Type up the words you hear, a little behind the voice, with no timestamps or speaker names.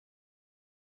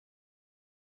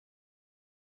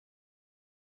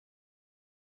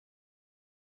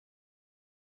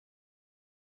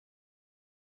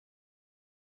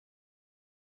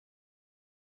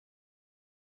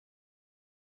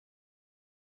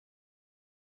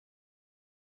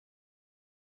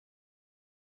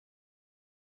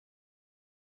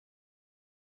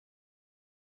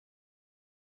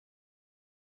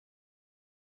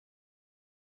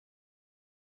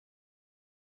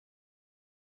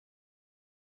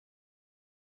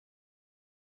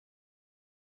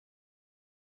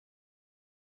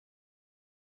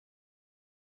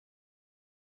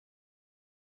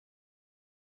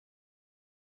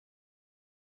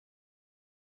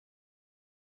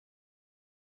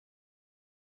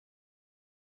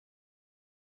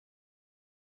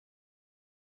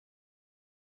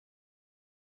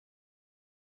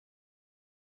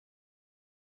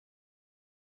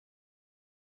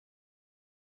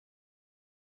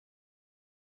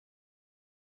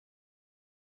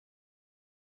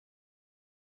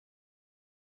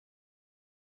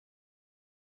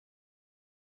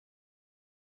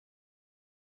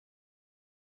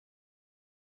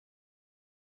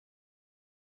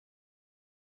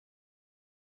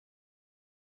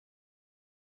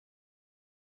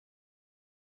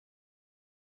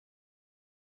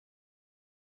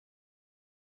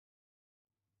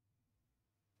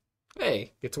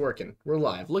Hey, it's working. We're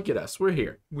live. Look at us. We're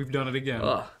here. We've done it again.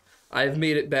 I've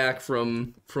made it back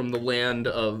from the land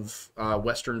of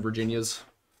Western Virginia's.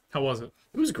 How was it?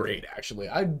 It was great, actually.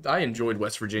 I enjoyed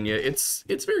West Virginia. It's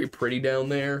very pretty down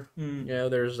there. You know,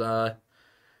 there's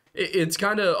it's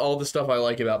kind of all the stuff I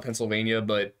like about Pennsylvania,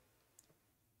 but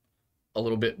a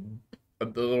little bit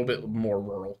more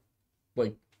rural.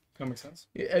 Like, That makes sense.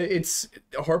 it's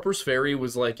Harper's Ferry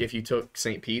was like if you took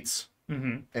St. Pete's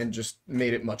and just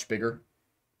made it much bigger.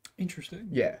 Interesting.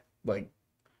 Yeah, like,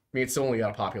 I mean, it's still only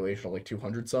got a population of like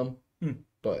 200 some,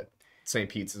 but St.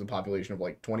 Pete's is a population of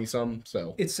like 20 some,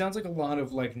 so. It sounds like a lot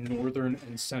of like northern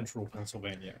and central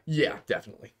Pennsylvania. Yeah,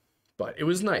 definitely. But it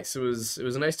was nice. It was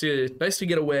nice to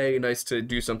get away, nice to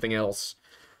do something else.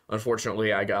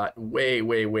 Unfortunately, I got way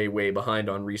behind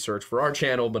on research for our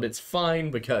channel, but it's fine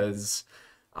because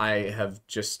I have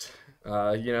just,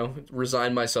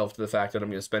 resigned myself to the fact that I'm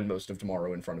going to spend most of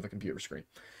tomorrow in front of a computer screen.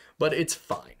 But it's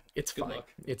fine. It's Good fine. luck.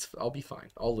 I'll be fine.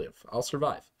 I'll live. I'll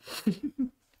survive.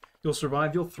 You'll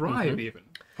survive, you'll thrive even.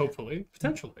 Hopefully.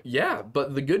 Potentially. Yeah,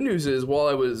 but the good news is while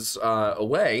I was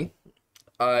away,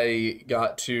 I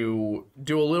got to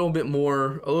do a little bit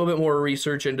more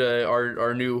research into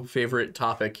our new favorite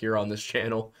topic here on this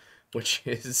channel, which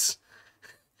is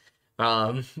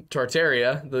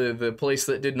Tartaria, the place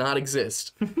that did not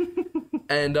exist.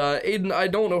 And Aiden, I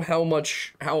don't know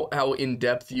how in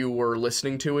depth you were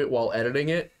listening to it while editing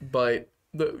it, but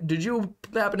did you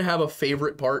happen to have a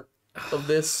favorite part of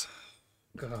this?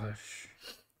 Gosh.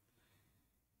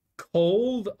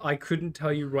 Cold, I couldn't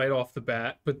tell you right off the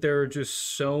bat, but there are just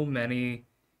so many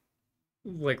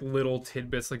like little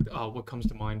tidbits. Like, oh, what comes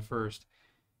to mind first?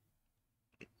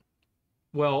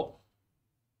 Well,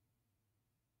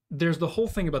 there's the whole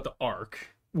thing about the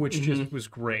Ark, which just was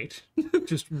great.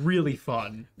 Just really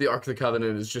fun. The Ark of the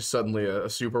Covenant is just suddenly a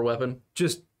super weapon,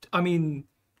 Just, I mean,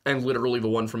 and literally the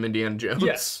one from Indiana Jones.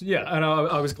 yes, yeah, and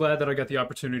I was glad that I got the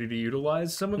opportunity to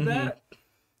utilize some of that.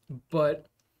 But,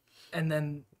 and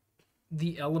then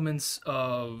the elements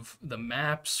of the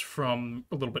maps from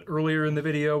a little bit earlier in the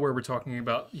video where we're talking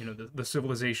about, you know, the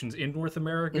civilizations in North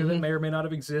America that may or may not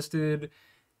have existed.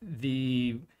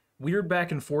 The weird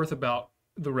back and forth about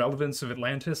the relevance of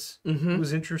Atlantis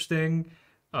was interesting.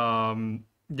 Yeah,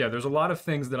 there's a lot of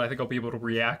things that I think I'll be able to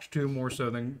react to more so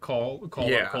than call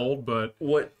Yeah. it cold, but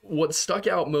What stuck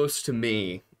out most to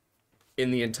me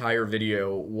in the entire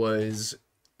video was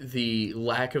the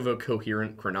lack of a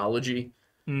coherent chronology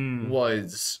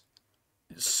was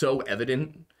so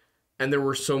evident, and there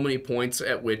were so many points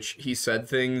at which he said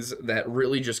things that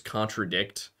really just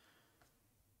contradict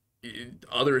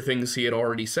other things he had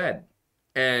already said.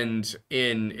 And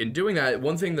in doing that,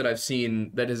 one thing that I've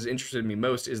seen that has interested me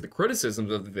most is the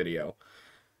criticisms of the video.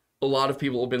 A lot of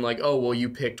people have been like, oh, well, you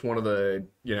picked one of the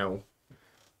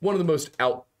most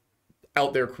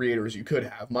out there creators you could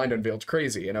have. Mind Unveiled's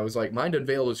crazy. And I was like, Mind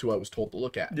Unveiled is who I was told to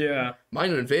look at. yeah.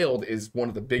 Mind Unveiled is one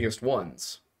of the biggest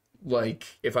ones.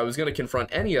 Like, if I was going to confront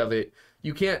any of it,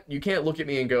 you can't look at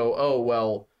me and go, oh,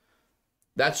 well,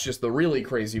 that's just the really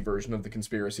crazy version of the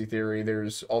conspiracy theory.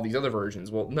 There's all these other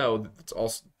versions. Well, no, it's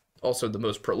also the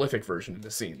most prolific version,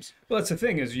 it seems. Well, that's the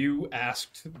thing, is you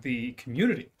asked the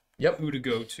community who to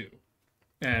go to,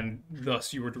 and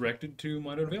thus you were directed to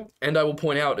Mind Unveiled. And I will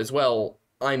point out as well,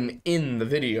 I'm in the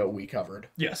video we covered.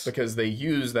 Yes. Because they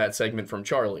use that segment from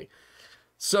Charlie.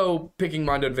 So picking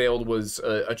Mind Unveiled was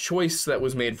a choice that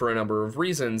was made for a number of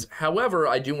reasons. However,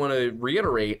 I do want to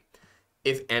reiterate,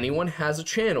 if anyone has a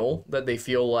channel that they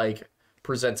feel like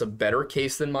presents a better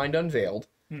case than Mind Unveiled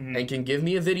and can give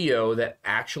me a video that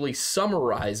actually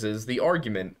summarizes the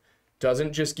argument,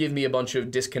 doesn't just give me a bunch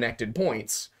of disconnected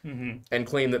points and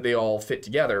claim that they all fit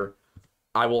together,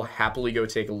 I will happily go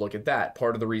take a look at that.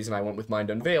 Part of the reason I went with Mind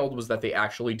Unveiled was that they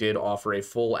actually did offer a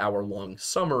full hour-long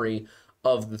summary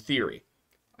of the theory.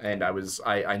 And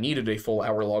I needed a full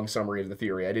hour-long summary of the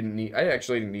theory. I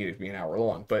actually didn't need it to be an hour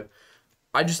long, but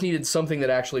I just needed something that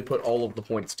actually put all of the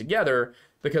points together,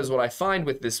 because what I find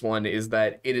with this one is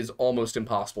that it is almost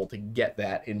impossible to get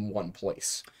that in one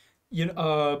place. You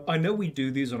know, I know we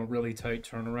do these on a really tight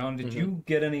turnaround. Did you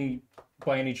get any,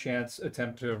 by any chance,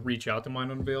 attempt to reach out to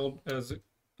Mind Unveiled as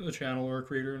a channel or a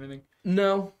creator or anything?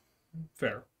 No.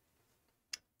 Fair.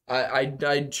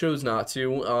 I chose not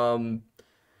to.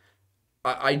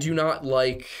 I do not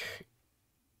like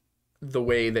the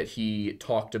way that he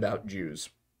talked about Jews.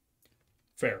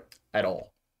 Fair. At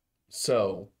all.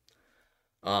 So,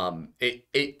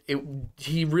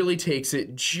 he really takes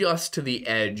it just to the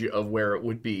edge of where it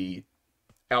would be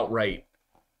outright,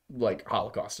 like,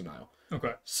 Holocaust denial.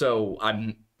 Okay. So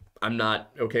I'm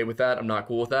not okay with that. I'm not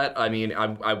cool with that. I mean,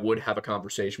 I would have a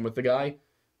conversation with the guy,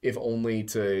 if only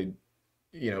to,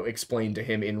 explain to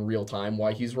him in real time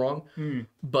why he's wrong.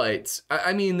 But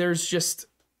I mean, there's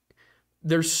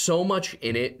so much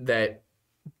in it that,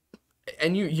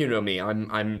 and you know me,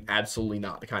 I'm absolutely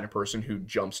not the kind of person who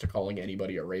jumps to calling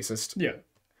anybody a racist. Yeah.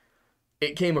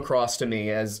 It came across to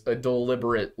me as a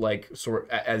deliberate,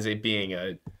 as it being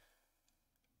a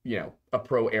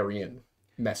pro-Aryan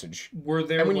message. Were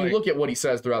there, and when you look at what he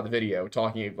says throughout the video,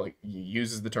 talking he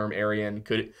uses the term Aryan,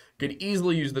 could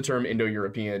easily use the term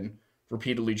Indo-European,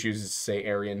 repeatedly chooses to say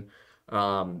Aryan.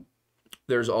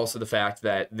 There's also the fact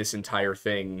that this entire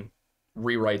thing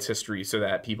rewrites history so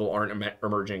that people aren't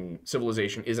emerging,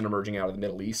 civilization isn't emerging out of the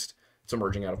Middle East, it's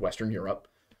emerging out of Western Europe.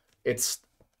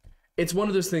 It's one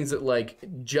of those things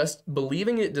that, just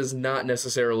believing it does not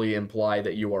necessarily imply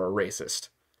that you are a racist.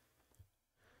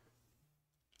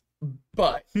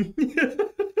 But we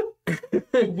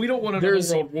don't want another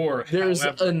world war. There's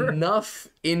however. enough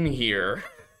in here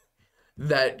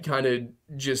that kind of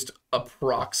just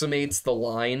approximates the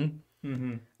line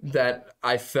that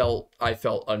I felt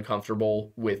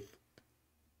uncomfortable with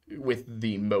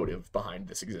the motive behind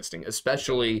this existing,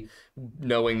 especially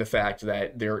knowing the fact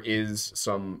that there is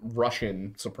some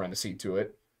Russian supremacy to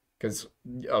it. Because,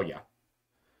 oh yeah,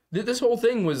 this whole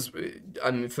thing was,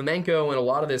 Fomenko and a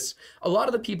lot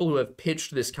of the people who have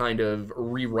pitched this kind of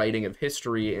rewriting of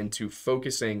history into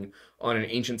focusing on an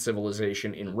ancient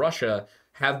civilization in Russia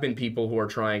have been people who are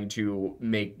trying to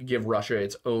give Russia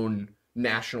its own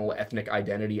national ethnic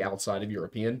identity outside of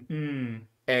European.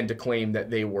 And to claim that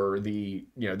they were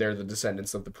they're the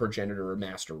descendants of the progenitor or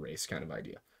master race kind of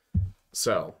idea.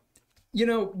 So,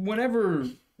 whenever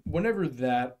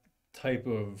that type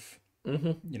of,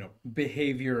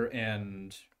 behavior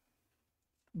and,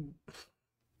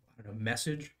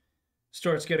 message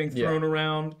starts getting thrown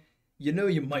around,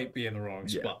 you might be in the wrong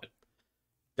spot.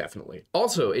 Definitely.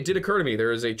 Also, it did occur to me,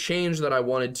 there is a change that I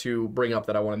wanted to bring up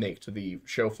that I want to make to the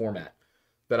show format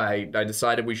that I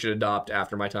decided we should adopt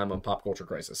after my time on Pop Culture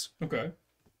Crisis. Okay.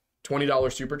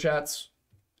 $20 super chats,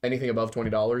 anything above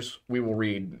 $20, we will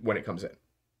read when it comes in.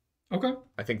 Okay.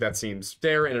 I think that seems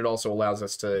fair, and it also allows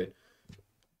us to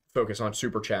focus on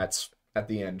super chats at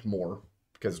the end more,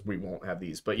 because we won't have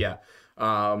these. But yeah,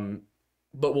 but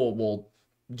we'll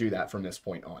do that from this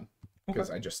point on, because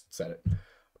I just said it.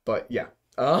 But yeah.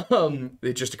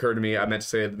 It just occurred to me, I meant to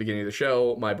say at the beginning of the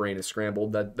show, my brain is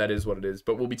scrambled, that is what it is,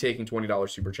 but we'll be taking $20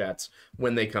 super chats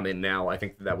when they come in now. I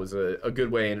think that was a good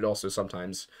way, and it also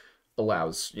sometimes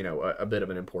allows, a bit of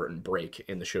an important break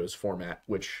in the show's format,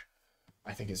 which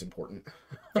I think is important.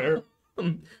 Fair.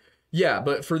 Yeah,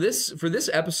 but for this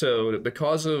episode,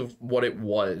 because of what it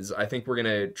was, I think we're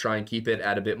gonna try and keep it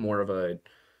at a bit more of a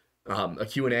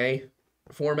Q&A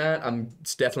format. I'm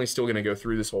definitely still going to go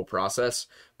through this whole process,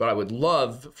 but I would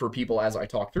love for people, as I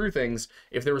talk through things,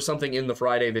 if there was something in the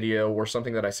Friday video or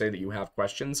something that I say that you have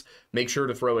questions, make sure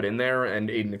to throw it in there. And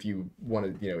Aiden, if you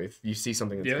want to, if you see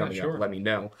something that's coming up, let me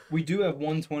know. We do have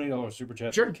one $20 super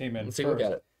chat that came in. Let's take a look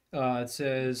at it. It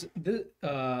says,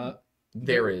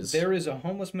 there is a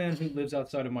homeless man who lives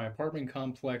outside of my apartment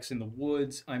complex in the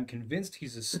woods. I'm convinced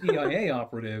he's a CIA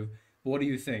operative. What do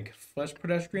you think? Flesh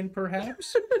pedestrian,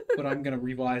 perhaps? But I'm going to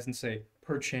revise and say,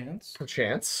 perchance.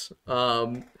 Perchance.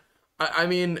 I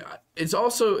mean,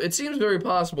 it seems very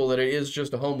possible that it is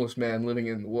just a homeless man living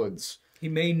in the woods. He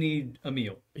may need a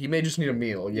meal. He may just need a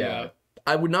meal, yeah.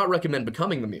 I would not recommend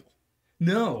becoming the meal.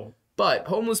 No. But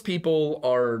homeless people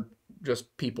are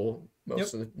just people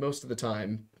most of the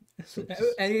time.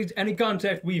 Any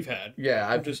contact we've had. Yeah,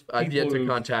 I've yet to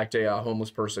contact a homeless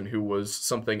person who was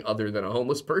something other than a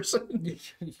homeless person.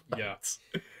 Yeah.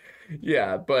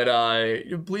 Yeah, but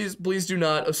please do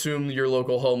not assume your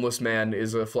local homeless man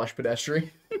is a flesh pedestrian.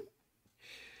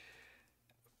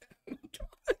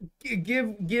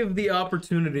 Give the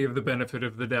opportunity of the benefit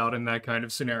of the doubt in that kind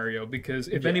of scenario, because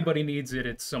if anybody needs it,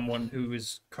 it's someone who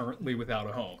is currently without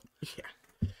a home.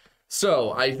 Yeah.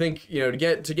 So I think, to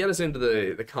get us into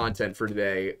the content for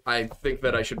today, I think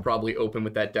that I should probably open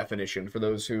with that definition for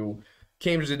those who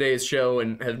came to today's show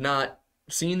and have not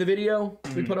seen the video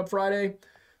we put up Friday.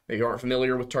 Maybe aren't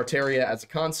familiar with Tartaria as a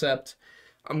concept.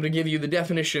 I'm going to give you the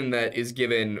definition that is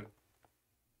given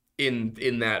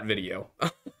in that video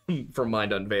from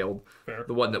Mind Unveiled. Fair.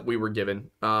 The one that we were given.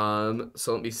 So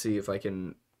let me see if I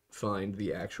can find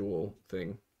the actual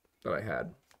thing that I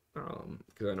had.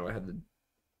 Because I know I had the...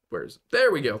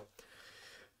 There we go.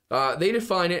 They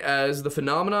define it as the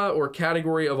phenomena or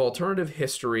category of alternative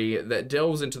history that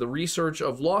delves into the research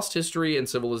of lost history and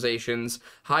civilizations,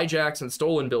 hijacks and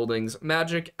stolen buildings,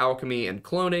 magic, alchemy and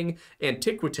cloning,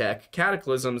 antiquitech,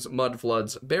 cataclysms, mud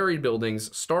floods, buried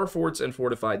buildings, star forts and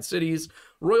fortified cities,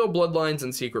 royal bloodlines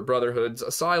and secret brotherhoods,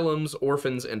 asylums,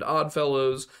 orphans and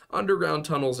oddfellows, underground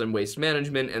tunnels and waste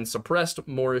management, and suppressed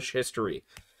Moorish history.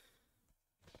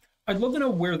 I'd love to know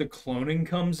where the cloning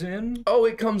comes in. Oh,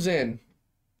 it comes in.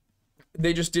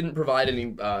 They just didn't provide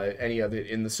any of it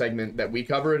in the segment that we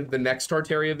covered. The next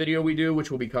Tartaria video we do,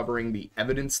 which will be covering the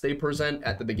evidence they present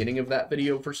at the beginning of that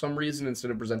video for some reason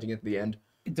instead of presenting it at the end.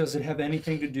 Does it have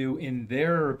anything to do, in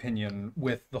their opinion,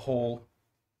 with the whole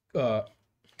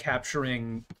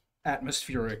capturing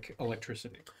atmospheric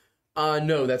electricity?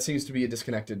 No, that seems to be a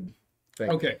disconnected thing.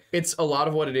 Okay. It's a lot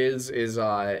of what it is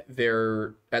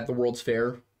they're at the World's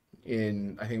Fair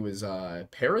in, I think it was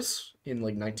Paris in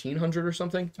like 1900 or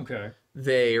something. Okay.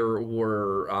 There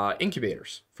were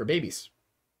incubators for babies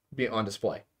being on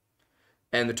display.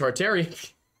 And the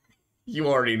Tartarian, you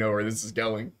already know where this is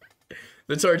going.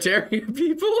 The Tartarian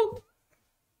people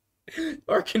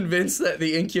are convinced that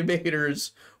the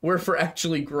incubators were for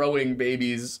actually growing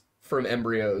babies from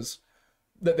embryos.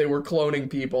 That they were cloning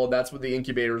people, that's what the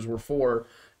incubators were for.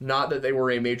 Not that they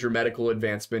were a major medical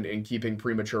advancement in keeping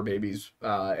premature babies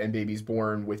and babies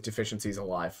born with deficiencies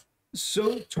alive.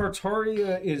 So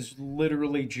Tartaria is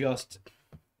literally just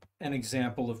an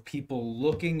example of people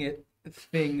looking at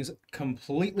things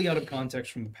completely out of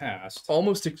context from the past.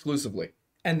 Almost exclusively.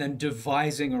 And then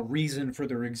devising a reason for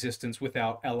their existence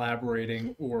without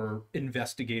elaborating or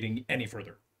investigating any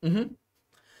further. Mm-hmm.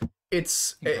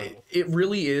 It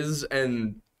really is,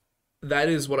 and that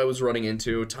is what I was running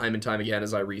into time and time again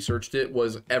as I researched it,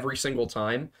 was every single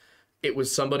time it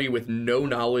was somebody with no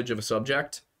knowledge of a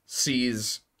subject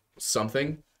sees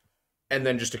something and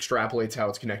then just extrapolates how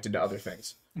it's connected to other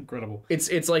things. Incredible.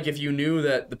 It's like if you knew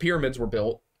that the pyramids were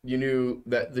built, you knew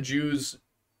that the Jews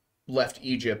left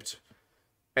Egypt,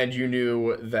 and you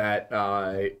knew that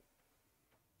that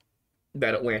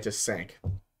Atlantis sank.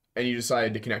 And you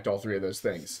decided to connect all three of those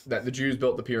things. That the Jews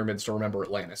built the pyramids to remember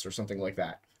Atlantis or something like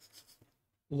that.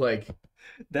 Like...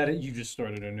 That you just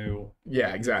started a new...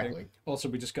 Yeah, exactly. Thing. Also,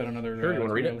 we just got another... Sure, you want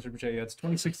to read it? Super chat. Yeah, it's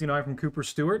 2069 from Cooper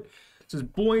Stewart. It says,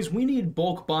 boys, we need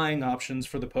bulk buying options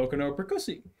for the Pocono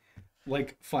Percussi.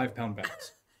 Like 5-pound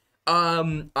bags.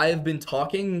 I have been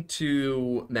talking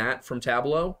to Matt from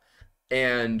Tableau,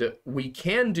 and we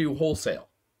can do wholesale.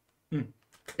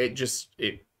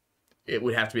 It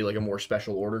would have to be like a more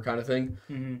special order kind of thing.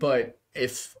 Mm-hmm. But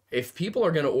if people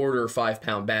are going to order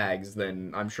 5-pound bags,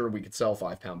 then I'm sure we could sell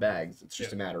 5-pound bags. It's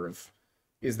just a matter of,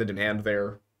 is the demand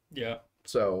there? Yeah.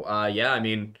 So, yeah, I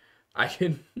mean, I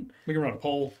can... We can run a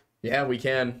poll. Yeah, we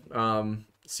can.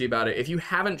 See about it. If you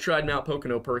haven't tried Mount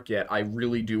Pocono Perk yet, I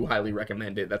really do highly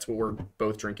recommend it. That's what we're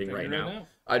both drinking right now.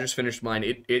 I just finished mine.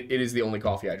 It is the only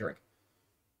coffee I drink.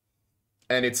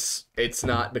 And it's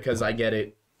not because I get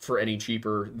it for any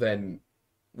cheaper than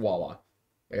Wawa.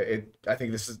 I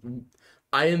think this is...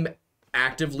 I am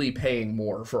actively paying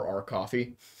more for our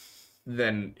coffee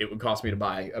than it would cost me to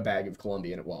buy a bag of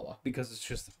Colombian at Wawa. Because it's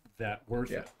just that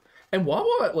worth it. And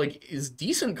Wawa, like, is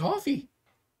decent coffee.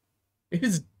 It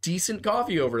is decent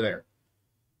coffee over there.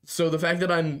 So the fact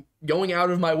that I'm going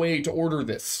out of my way to order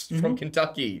this from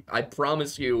Kentucky, I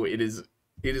promise you it is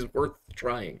worth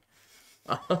trying.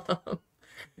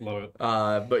 Love it.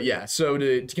 But yeah, so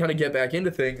to kind of get back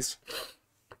into things,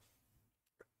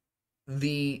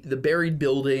 the buried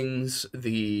buildings,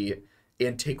 the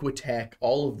antiquitech,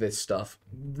 all of this stuff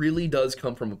really does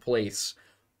come from a place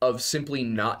of simply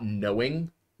not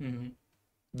knowing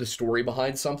the story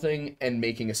behind something and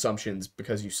making assumptions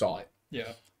because you saw it.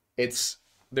 Yeah. It's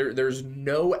there's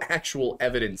no actual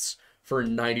evidence for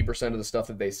 90% of the stuff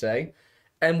that they say.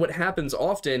 And what happens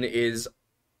often is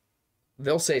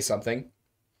they'll say something,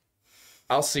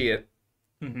 I'll see it,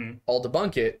 I'll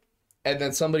debunk it, and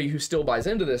then somebody who still buys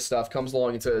into this stuff comes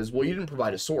along and says, well, you didn't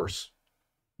provide a source.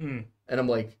 And I'm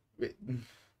like,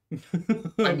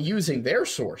 I'm using their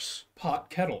source. Pot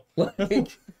kettle.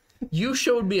 Like, you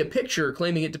showed me a picture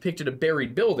claiming it depicted a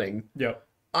buried building. Yep.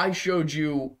 I showed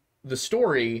you the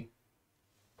story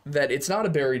that it's not a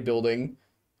buried building.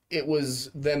 It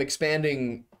was them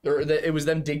expanding, or that it was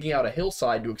them digging out a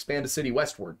hillside to expand a city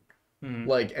westward.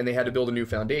 Like, and they had to build a new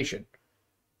foundation.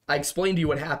 I explained to you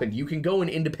what happened. You can go and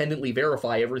independently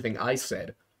verify everything I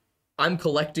said. I'm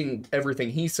collecting everything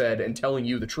he said and telling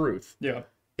you the truth. Yeah.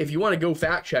 If you want to go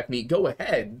fact check me, go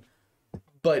ahead.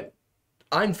 But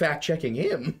I'm fact checking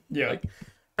him. Yeah. Like,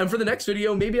 And for the next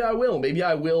video, maybe I will. Maybe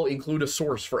I will include a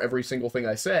source for every single thing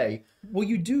I say. Well,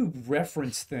 you do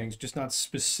reference things, just not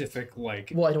specific,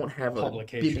 like, Well, I don't have a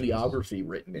publications. bibliography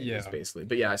written in this, basically.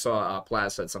 But yeah, I saw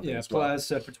Plaz said something as well. Plaz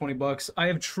said for $20, I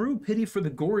have true pity for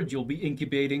the gourd you'll be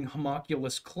incubating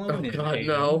homunculus clone in. God,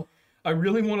 no. I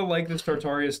really want to like this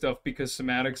Tartaria stuff because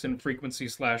semantics and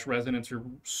frequency/resonance are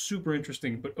super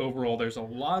interesting, but overall there's a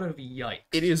lot of yikes.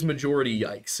 It is majority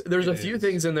yikes. There's a few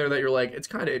things in there that you're like, it's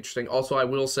kind of interesting. Also, I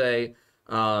will say,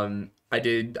 I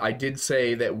did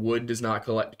say that wood does not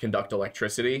conduct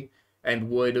electricity, and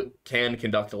wood can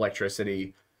conduct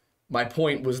electricity. My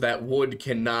point was that wood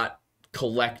cannot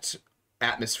collect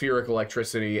atmospheric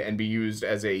electricity and be used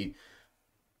as a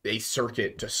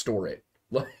circuit to store it.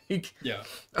 Like, yeah,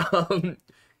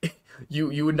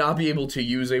 you would not be able to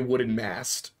use a wooden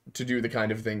mast to do the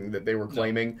kind of thing that they were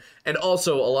claiming. And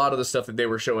also, a lot of the stuff that they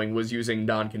were showing was using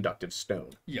non-conductive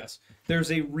stone. Yes.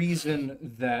 There's a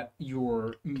reason that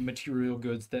your material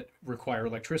goods that require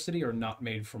electricity are not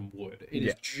made from wood. It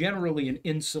is generally an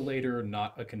insulator,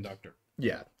 not a conductor.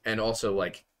 Yeah, and also,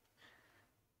 like,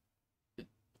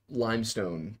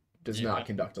 limestone does not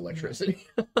conduct electricity.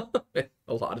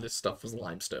 A lot of this stuff was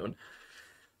limestone.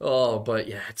 Oh, but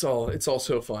yeah, it's all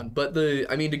so fun. But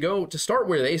to start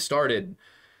where they started,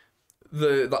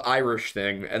 the Irish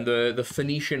thing and the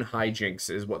Phoenician hijinks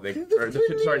is what they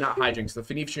sorry, not hijinks, the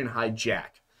Phoenician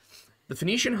hijack. The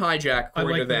Phoenician hijack,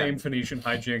 according to them, the name Phoenician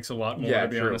hijinks a lot more, to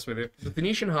be honest with you. The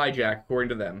Phoenician hijack, according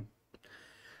to them,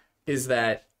 is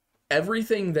that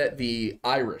everything that the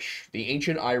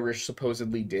ancient Irish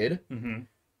supposedly did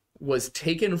was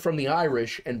taken from the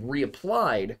Irish and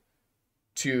reapplied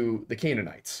to the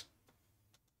Canaanites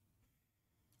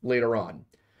later on.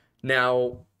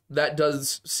 Now, that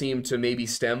does seem to maybe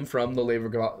stem from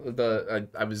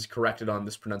I was corrected on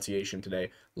this pronunciation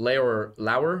today. Lauer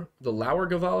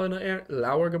Gavalina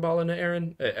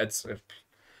Aaron.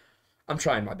 I'm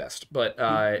trying my best,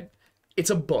 but it's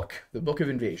a book, the Book of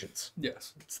Invasions.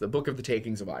 Yes, it's the Book of the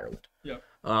Takings of Ireland. Yeah.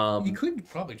 You could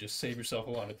probably just save yourself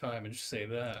a lot of time and just say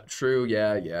that. True.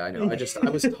 Yeah. I know. I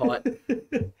was taught.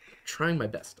 Trying my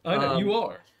best. I know you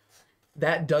are.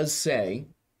 That does say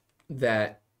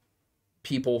that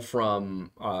people from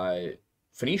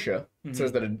Phoenicia, it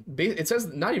says that it says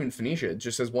not even Phoenicia, it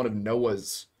just says one of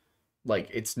Noah's, like,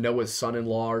 it's Noah's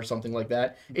son-in-law or something like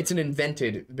that. It's an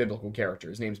invented biblical character.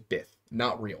 His name's Bith,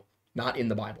 not real, not in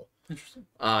the Bible. Interesting.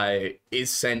 Is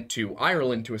sent to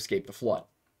Ireland to escape the flood.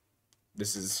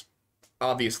 This is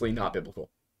obviously not biblical.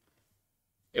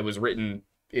 It was written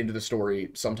into the story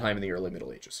sometime in the early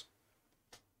Middle Ages.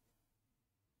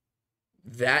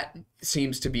 That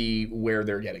seems to be where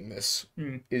they're getting this,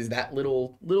 is that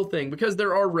little thing, because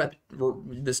there are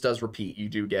this does repeat. You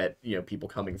do get, people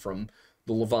coming from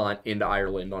the Levant into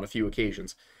Ireland on a few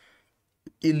occasions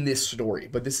in this story,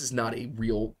 but this is not a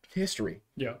real history.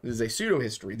 Yeah. This is a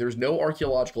pseudo-history. There's no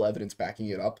archaeological evidence backing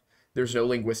it up. There's no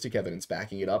linguistic evidence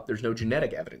backing it up. There's no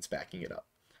genetic evidence backing it up.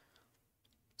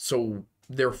 So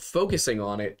they're focusing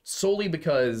on it solely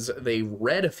because they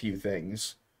read a few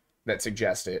things that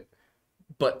suggest it,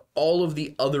 but all of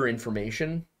the other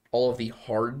information, all of the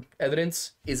hard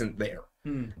evidence isn't there.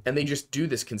 And they just do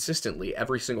this consistently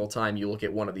every single time you look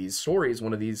at one of these stories,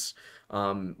 one of these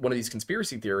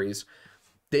conspiracy theories.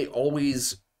 They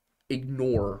always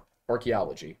ignore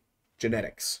archaeology,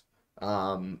 genetics,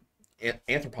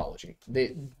 anthropology.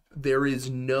 There is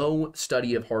no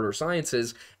study of harder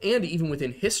sciences, and even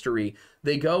within history,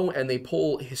 they go and they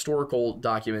pull historical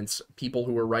documents, people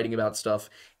who were writing about stuff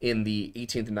in the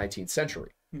 18th and 19th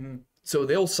century. So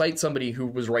they'll cite somebody who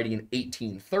was writing in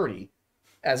 1830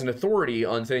 as an authority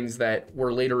on things that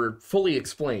were later fully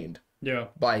explained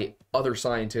by other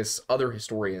scientists, other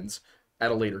historians at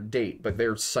a later date, but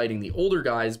they're citing the older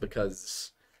guys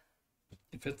because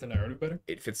it fits the narrative better.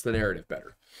 It fits the narrative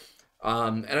better.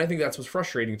 And I think that's what's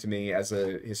frustrating to me as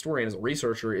a historian, as a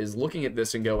researcher, is looking at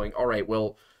this and going, all right,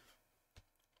 well,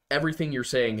 everything you're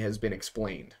saying has been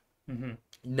explained.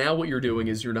 Now what you're doing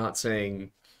is you're not saying,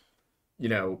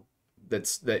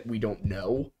 that we don't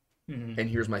know, and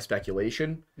here's my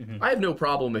speculation. I have no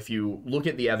problem if you look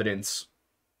at the evidence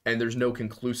and there's no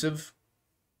conclusive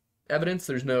evidence.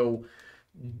 There's no,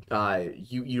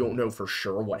 you don't know for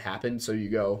sure what happened, so you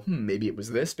go, maybe it was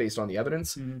this based on the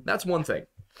evidence. That's one thing.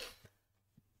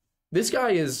 This guy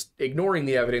is ignoring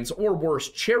the evidence, or worse,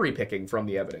 cherry picking from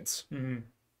the evidence,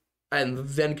 and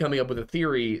then coming up with a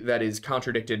theory that is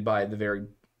contradicted by the very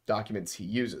documents he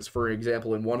uses. For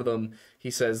example, in one of them, he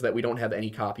says that we don't have any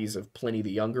copies of Pliny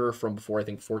the Younger from before, I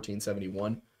think,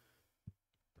 1471.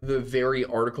 The very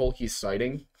article he's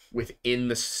citing within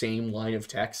the same line of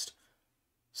text,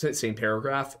 same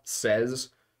paragraph,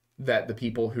 says that the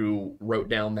people who wrote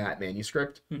down that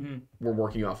manuscript Mm-hmm. were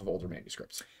working off of older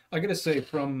manuscripts. I gotta say,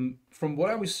 from what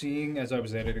I was seeing as I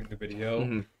was editing the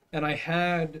video, and I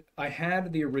had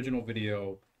the original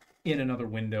video in another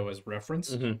window as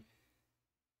reference.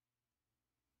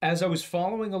 As I was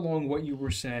following along what you were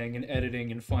saying and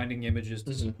editing and finding images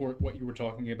to support what you were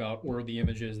talking about, or the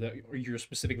images that you're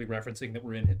specifically referencing that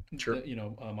were in,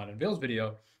 mine and Vale's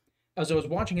video, as I was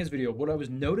watching his video, what I was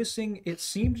noticing, it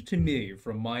seemed to me,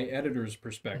 from my editor's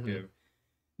perspective,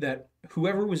 that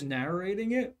whoever was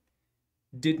narrating it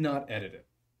did not edit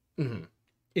it.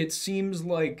 It seems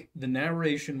like the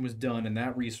narration was done and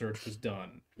that research was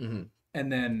done. And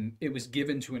then it was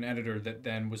given to an editor that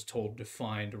then was told to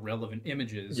find relevant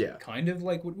images, kind of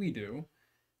like what we do,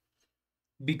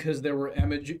 because there were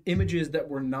images that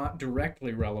were not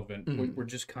directly relevant, were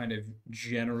just kind of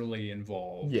generally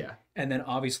involved. And then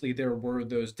obviously there were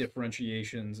those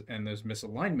differentiations and those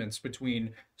misalignments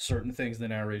between certain things the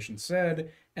narration said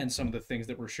and some of the things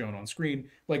that were shown on screen,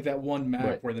 like that one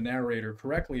map where the narrator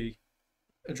correctly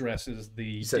addresses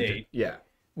the date.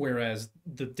 Whereas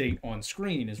the date on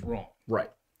screen is wrong.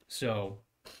 So,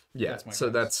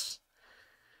 that's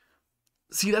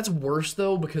worse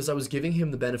though, because I was giving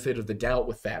him the benefit of the doubt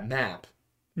with that map.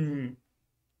 And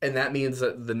that means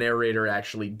that the narrator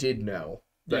actually did know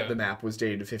that the map was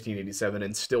dated to 1587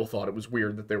 and still thought it was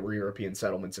weird that there were European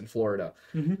settlements in Florida.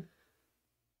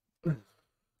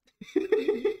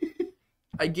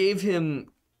 I gave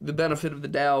him the benefit of the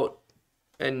doubt,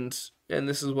 and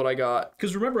this is what I got.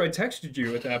 Because remember, I texted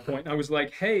you at that point, and I was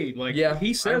like, hey, like,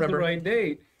 he said the right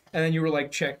date. And then you were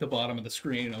like, check the bottom of the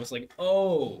screen. And I was like,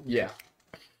 oh.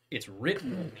 It's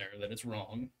written in there that it's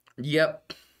wrong.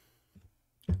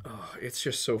 Oh, it's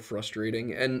just so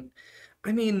frustrating. And,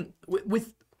 I mean,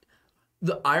 with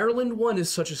the Ireland one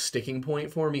is such a sticking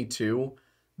point for me, too.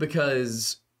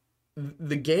 Because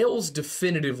the Gaels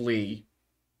definitively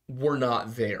were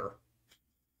not there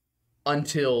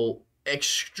until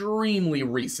extremely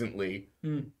recently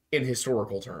in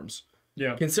historical terms.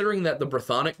 Considering that the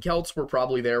Brythonic Celts were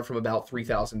probably there from about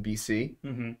 3000 BC.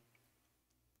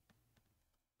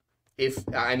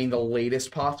 The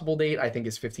latest possible date, I think,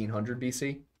 is 1500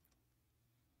 BC.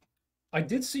 I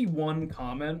did see one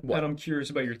comment, and I'm curious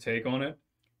about your take on it,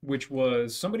 which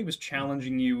was somebody was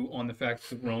challenging you on the fact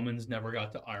that the Romans never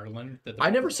got to Ireland. I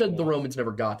never said the Romans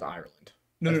never got to Ireland.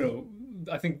 No.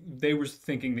 I think they were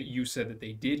thinking that you said that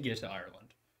they did get to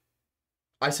Ireland.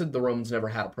 I said the Romans never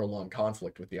had a prolonged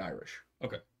conflict with the Irish.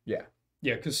 Okay. Yeah,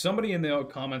 because somebody in the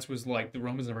comments was like, the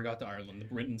Romans never got to Ireland. The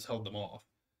Britons held them off.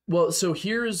 Well, so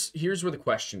here's where the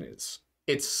question is.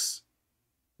 It's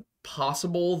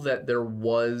possible that there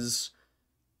was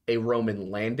a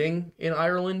Roman landing in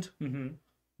Ireland,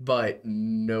 but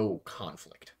no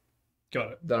conflict.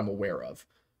 Got it. That I'm aware of.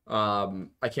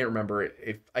 I can't remember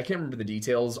I can't remember the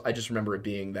details. I just remember it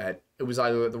being that it was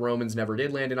either that the Romans never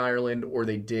did land in Ireland, or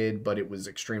they did, but it was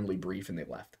extremely brief and they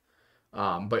left.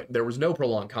 But there was no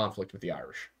prolonged conflict with the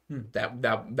Irish.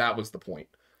 That was the point.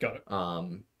 Got it.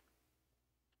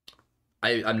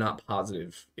 I'm not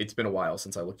positive. It's been a while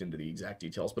since I looked into the exact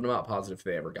details, but I'm not positive if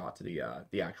they ever got to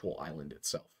the actual island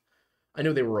itself. I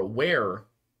know they were aware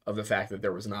of the fact that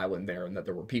there was an island there and that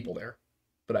there were people there,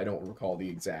 but I don't recall the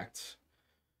exact.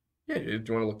 Yeah, do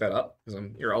you want to look that up? Because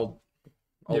I'm here. I'll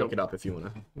look it up if you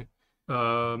want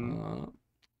to.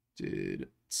 Let's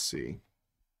see.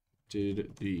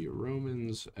 Did the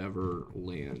Romans ever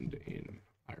land in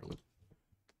Ireland?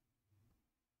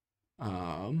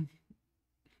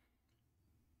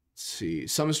 Let's see.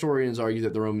 Some historians argue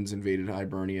that the Romans invaded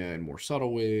Hibernia in more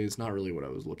subtle ways. Not really what I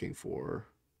was looking for.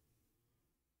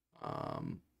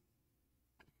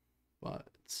 But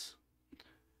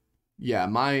yeah,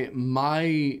 my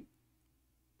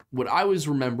what I was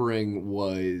remembering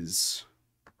was,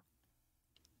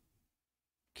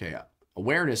 okay,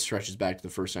 awareness stretches back to the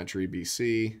 1st century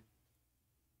BC.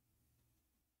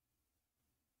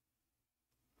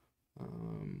 Let's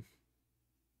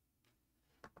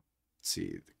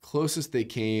see. The closest they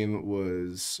came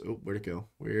was, where'd it go?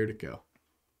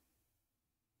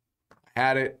 I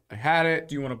had it.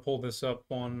 Do you want to pull this up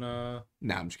on... Nah,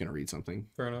 I'm just going to read something.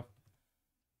 Fair enough.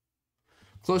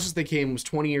 Closest they came was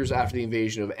 20 years after the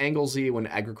invasion of Anglesey, when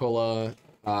Agricola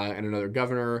and another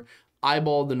governor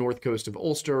eyeballed the north coast of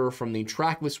Ulster from the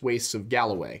trackless wastes of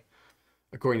Galloway.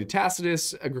 According to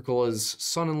Tacitus, Agricola's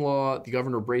son-in-law, the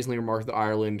governor brazenly remarked that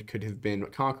Ireland could have been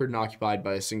conquered and occupied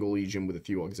by a single legion with a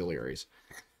few auxiliaries.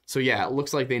 So yeah, it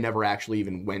looks like they never actually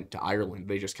even went to Ireland.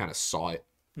 They just kind of saw it.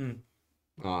 Let's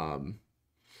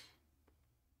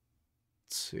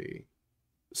see.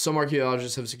 Some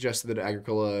archaeologists have suggested that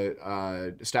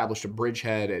Agricola established a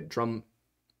bridgehead at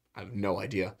I have no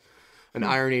idea. An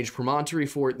Iron Age promontory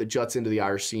fort that juts into the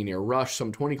Irish Sea near Rush,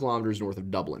 some 20 kilometers north of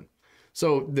Dublin.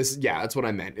 So this, yeah, that's what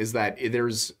I meant, is that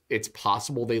it's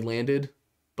possible they landed,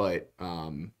 but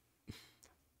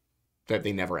that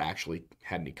they never actually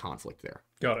had any conflict there.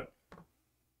 Got it.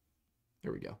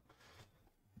 There we go.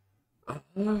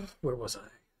 Where was I?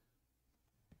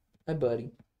 Hi,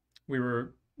 buddy. We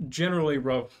were generally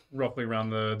roughly around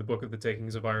the Book of the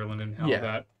Takings of Ireland and how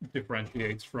that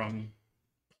differentiates from.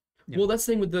 Well, that's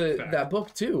the thing with that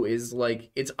book too, is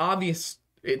like it's obvious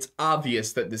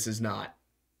that this is not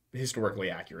historically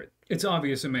accurate. It's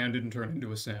obvious a man didn't turn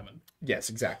into a salmon. Yes,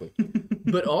 exactly.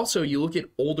 But also, you look at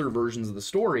older versions of the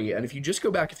story, and if you just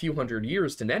go back a few hundred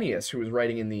years to Nennius, who was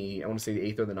writing in the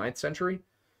 8th or the 9th century,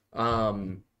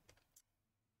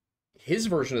 his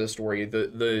version of the story,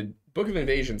 the Book of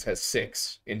Invasions has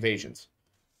 6 invasions.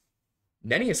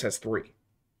 Nennius has 3.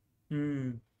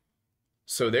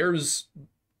 So there's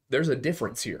a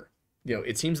difference here. You know,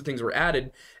 it seems that things were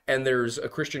added, and there's a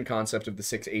Christian concept of the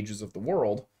 6 ages of the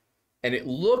world, and it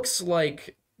looks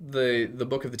like the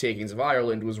Book of the Takings of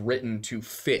Ireland was written to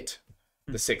fit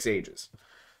the 6 ages.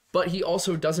 But he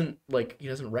also doesn't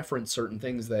reference certain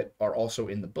things that are also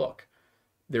in the book.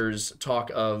 There's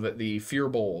talk of the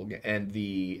Firbolg and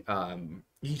the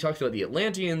he talks about the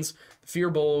Atlanteans. The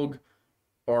Firbolg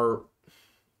are,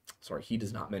 sorry, he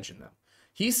does not mention them.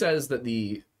 He says that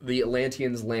the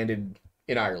Atlanteans landed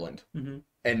in Ireland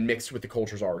and mixed with the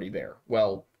cultures already there.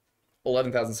 Well,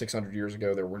 11,600 years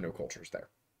ago, there were no cultures there.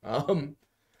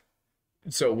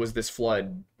 So was this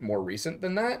flood more recent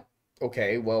than that?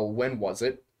 Okay, well, when was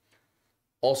it?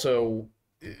 Also,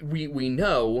 we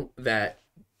know that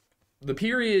the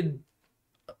period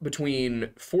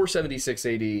between 476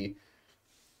 AD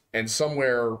and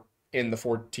somewhere in the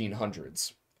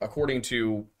 1400s, according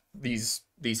to these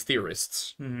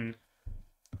theorists,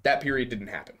 that period didn't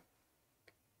happen.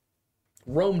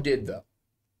 Rome did, though.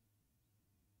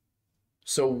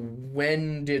 So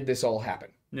when did this all happen?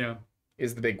 Yeah.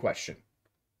 Is the big question.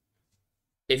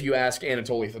 If you ask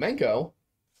Anatoly Fomenko,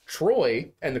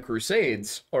 Troy and the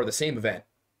Crusades are the same event.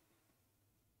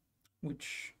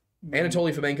 Which...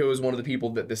 Anatoly Fomenko is one of the people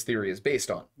that this theory is based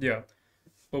on. Yeah.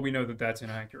 But we know that that's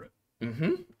inaccurate.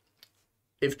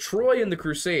 If Troy and the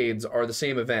Crusades are the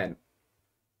same event,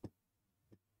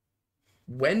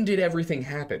 when did everything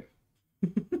happen?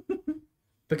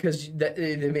 Because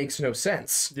it makes no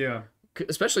sense. Yeah.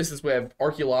 Especially since we have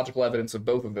archaeological evidence of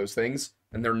both of those things,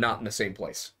 and they're not in the same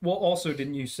place. Well, also,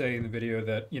 didn't you say in the video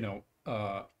that,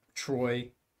 Troy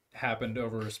happened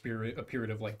over a period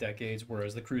of like decades,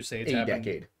 whereas the Crusades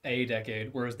happened a decade,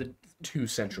 whereas the 2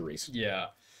 centuries. Yeah.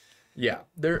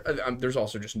 There's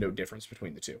also just no difference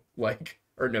between the two,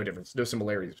 no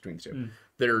similarities between the two.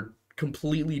 They're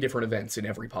completely different events in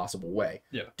every possible way.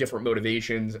 Yeah, different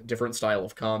motivations, different style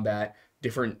of combat,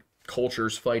 different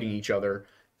cultures fighting each other.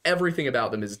 Everything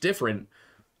about them is different.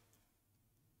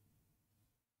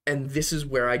 And this is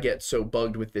where I get so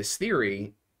bugged with this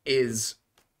theory is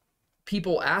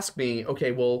people ask me,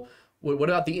 okay, well, what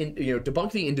about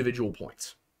debunk the individual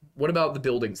points? What about the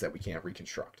buildings that we can't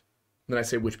reconstruct? And then I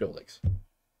say, which buildings?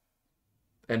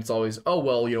 And it's always, oh,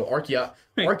 well,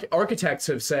 architects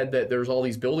have said that there's all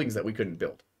these buildings that we couldn't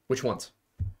build. Which ones?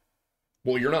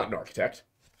 Well, you're not an architect.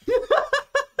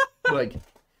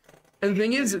 And the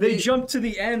thing is, they jump to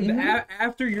the end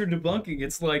after you're debunking.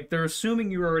 It's like they're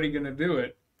assuming you're already going to do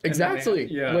it. Exactly.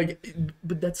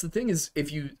 But that's the thing is,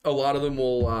 a lot of them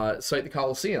will cite the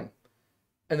Colosseum.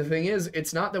 And the thing is,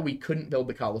 it's not that we couldn't build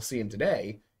the Colosseum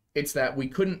today. It's that we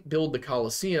couldn't build the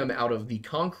Colosseum out of the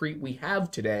concrete we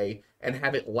have today and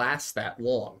have it last that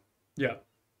long. Yeah.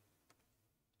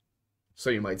 So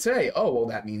you might say, oh, well,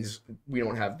 that means we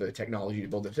don't have the technology to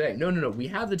build it today. No. We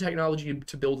have the technology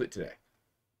to build it today.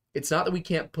 It's not that we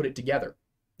can't put it together.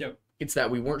 Yep. It's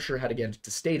that we weren't sure how to get it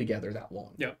to stay together that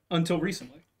long. Yeah. Until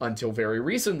recently. Until very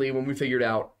recently, when we figured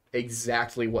out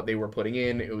exactly what they were putting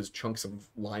in. It was chunks of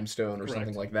limestone or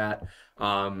something like that,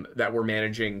 that were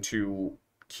managing to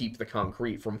keep the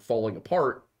concrete from falling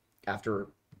apart after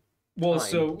Well, time.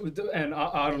 so, and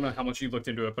I don't know how much you looked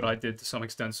into it, but I did to some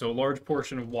extent. So a large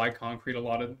portion of why concrete a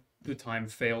lot of the time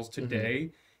fails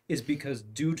today is because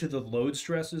due to the load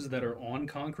stresses that are on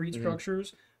concrete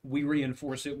structures, we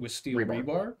reinforce it with steel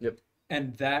rebar. Yep.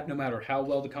 And that, no matter how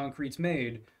well the concrete's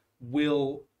made,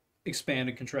 will expand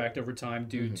and contract over time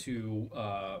due to,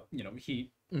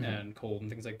 heat and cold and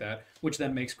things like that, which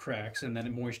then makes cracks, and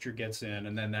then moisture gets in,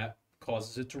 and then that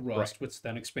causes it to rust, which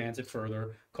then expands it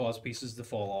further, cause pieces to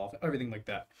fall off, everything like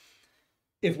that.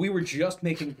 If we were just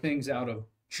making things out of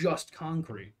just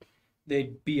concrete,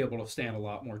 they'd be able to stand a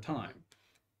lot more time.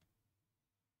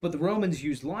 But the Romans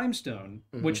used limestone,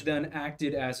 which then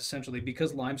acted as essentially,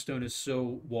 because limestone is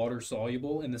so water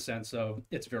soluble in the sense of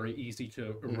it's very easy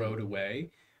to erode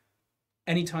away.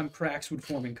 Anytime cracks would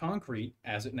form in concrete,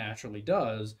 as it naturally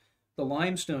does, the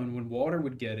limestone, when water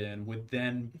would get in, would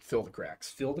then Fill the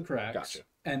cracks. Gotcha.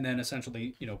 and then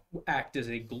essentially, act as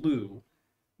a glue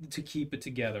to keep it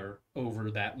together over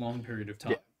that long period of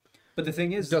time. Yeah. But the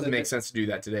thing is, it doesn't make sense to do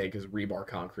that today because rebar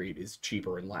concrete is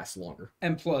cheaper and lasts longer.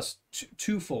 And plus,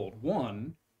 twofold.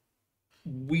 One,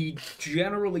 we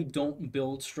generally don't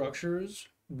build structures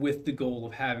with the goal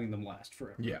of having them last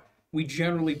forever. Yeah. We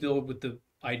generally build with the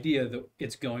idea that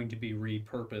it's going to be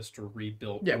repurposed or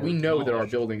rebuilt. Yeah, we know that our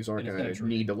buildings aren't going to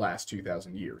need to last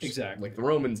 2,000 years. Exactly. Like the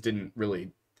Romans didn't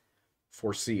really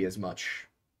foresee as much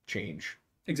change.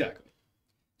 Exactly.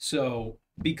 So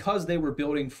because they were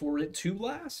building for it to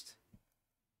last,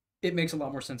 it makes a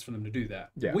lot more sense for them to do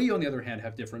that. Yeah. We, on the other hand,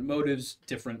 have different motives,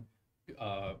 different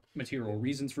material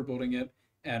reasons for building it,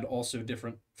 and also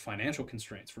different financial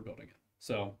constraints for building it.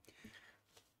 So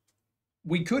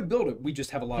we could build it. We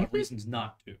just have a lot of reasons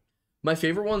not to. My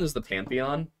favorite one is the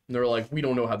Pantheon. And they're like, we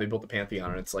don't know how they built the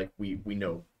Pantheon. And it's like, we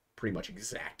know pretty much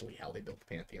exactly how they built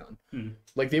the Pantheon.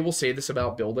 Like, they will say this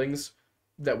about buildings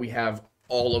that we have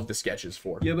all of the sketches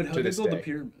for. Yeah, but how do they build the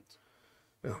pyramids?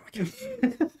 Oh, my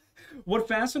God. What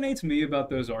fascinates me about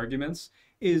those arguments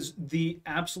is the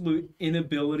absolute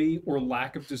inability or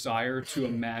lack of desire to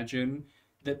imagine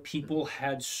that people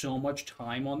had so much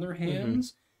time on their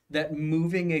hands that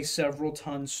moving a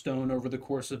several-ton stone over the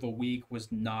course of a week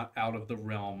was not out of the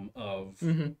realm of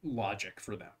logic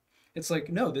for them. It's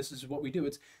like, no, this is what we do.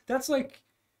 That's like...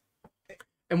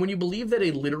 And when you believe that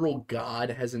a literal god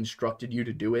has instructed you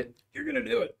to do it... You're going to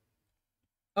do it.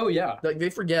 Oh, yeah. Like, they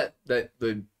forget that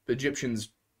the Egyptians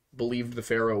believed the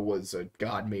pharaoh was a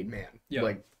god-made man. Yeah.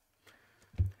 Like,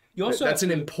 you also that's an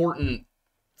important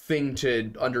thing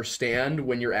to understand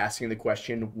when you're asking the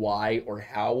question why or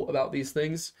how about these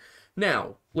things.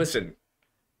 Now, listen,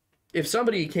 if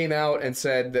somebody came out and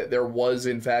said that there was,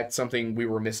 in fact, something we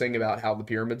were missing about how the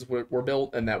pyramids were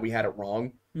built and that we had it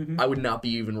wrong, I would not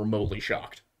be even remotely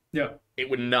shocked. Yeah. It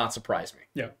would not surprise me.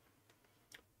 Yeah.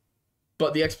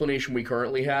 But the explanation we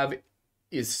currently have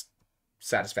is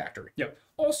satisfactory. Yeah.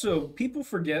 Also, people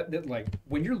forget that, like,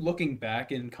 when you're looking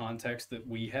back in context that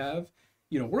we have,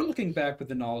 we're looking back with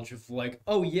the knowledge of, like,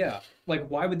 oh, yeah, like,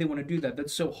 why would they want to do that?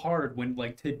 That's so hard when,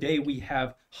 like, today we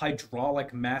have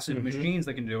hydraulic massive machines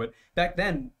that can do it. Back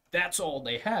then, that's all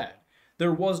they had.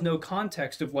 There was no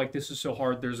context of, like, this is so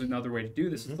hard, there's another way to do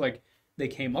this. It's like they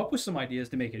came up with some ideas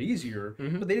to make it easier,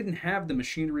 but they didn't have the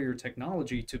machinery or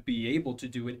technology to be able to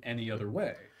do it any other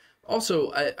way.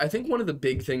 Also, I think one of the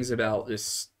big things about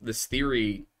this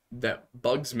theory that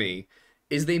bugs me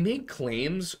is they make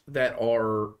claims that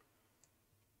are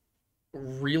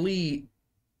really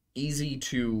easy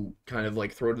to kind of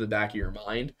like throw to the back of your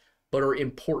mind, but are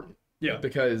important. Yeah.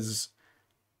 Because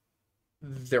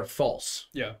they're false.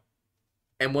 Yeah.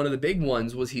 And one of the big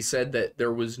ones was he said that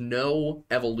there was no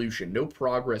evolution, no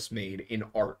progress made in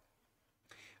art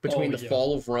between the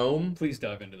fall of Rome. Please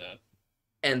dive into that.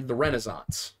 And the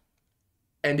Renaissance.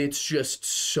 And it's just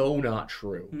so not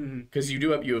true. Because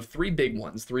you have three big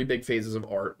ones, three big phases of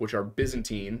art, which are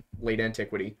Byzantine, late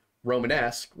antiquity,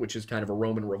 Romanesque, which is kind of a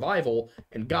Roman revival,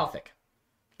 and Gothic.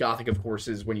 Gothic, of course,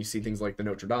 is when you see things like the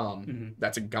Notre Dame.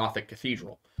 That's a Gothic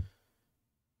cathedral.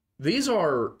 These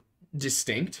are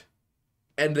distinct,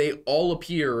 and they all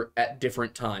appear at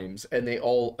different times, and they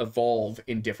all evolve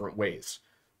in different ways.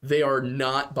 They are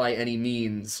not by any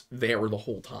means there the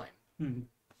whole time.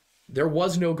 There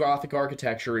was no Gothic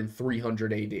architecture in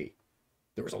 300 AD.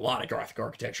 There was a lot of Gothic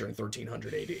architecture in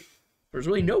 1300 AD. There's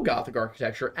really no Gothic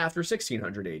architecture after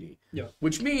 1600 AD. Yeah.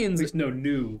 Which means... There's no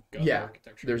new Gothic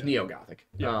architecture. There's Neo-Gothic.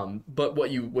 Yeah. But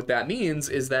what that means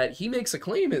is that he makes a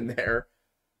claim in there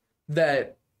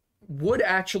that would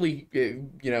actually,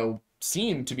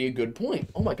 seem to be a good point.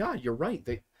 Oh my God, you're right.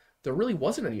 There really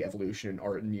wasn't any evolution in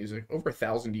art and music over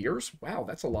 1,000 years. Wow,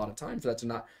 that's a lot of time for that to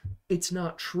not... It's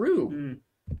not true.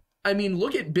 I mean,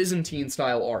 look at Byzantine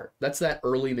style art. That's that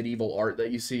early medieval art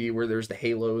that you see where there's the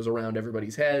halos around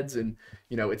everybody's heads, and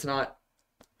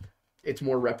it's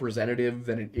more representative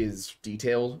than it is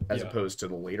detailed as opposed to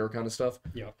the later kind of stuff.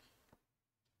 Yeah.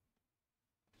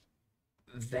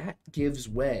 That gives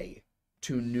way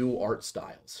to new art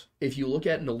styles. If you look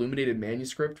at an illuminated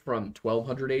manuscript from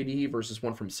 1200 AD versus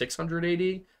one from 600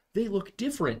 AD, they look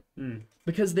different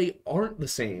because they aren't the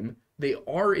same. They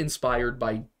are inspired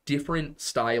by different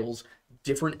styles,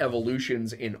 different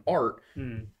evolutions in art.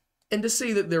 And to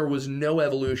say that there was no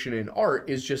evolution in art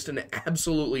is just an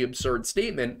absolutely absurd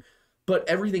statement, but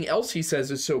everything else he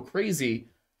says is so crazy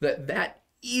that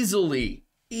easily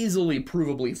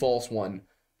provably false one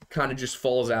kind of just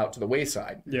falls out to the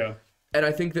wayside. Yeah. And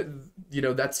I think that, you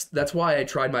know, that's why I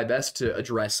tried my best to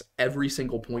address every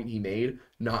single point he made,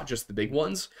 not just the big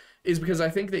ones, is because I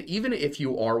think that even if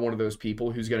you are one of those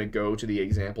people who's going to go to the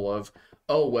example of,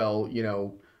 oh, well, you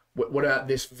know, what about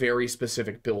this very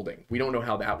specific building? We don't know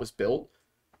how that was built.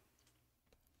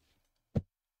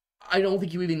 I don't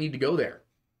think you even need to go there.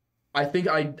 I think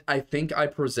I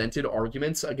presented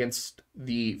arguments against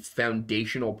the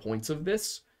foundational points of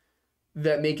this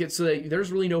that make it so that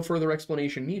there's really no further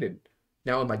explanation needed.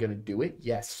 Now, am I going to do it?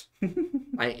 Yes.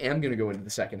 I am going to go into the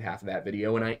second half of that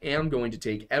video, and I am going to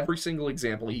take every single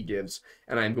example he gives,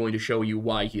 and I'm going to show you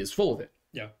why he is full of it.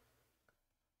 Yeah.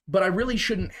 But I really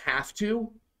shouldn't have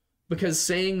to, because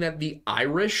saying that the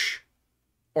Irish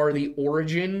are the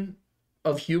origin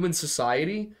of human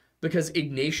society, because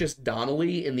Ignatius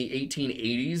Donnelly in the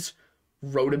 1880s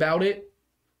wrote about it,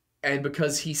 and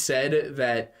because he said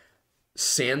that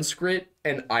Sanskrit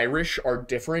and Irish are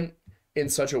different in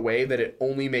such a way that it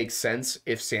only makes sense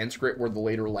if Sanskrit were the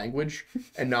later language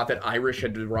and not that Irish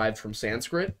had derived from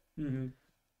Sanskrit. Mm-hmm.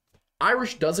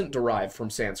 Irish doesn't derive from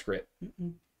Sanskrit.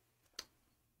 Mm-mm.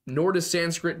 Nor does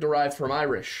Sanskrit derive from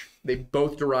Irish. They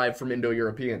both derive from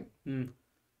Indo-European. Mm.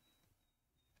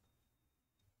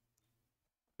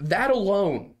 That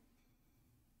alone,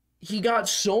 he got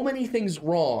so many things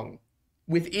wrong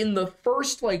within the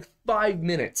first, 5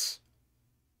 minutes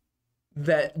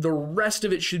that the rest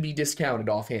of it should be discounted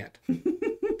offhand.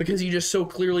 Because he just so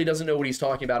clearly doesn't know what he's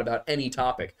talking about any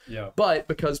topic. Yeah. But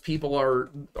because people are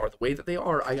the way that they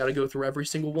are, I got to go through every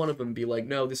single one of them and be like,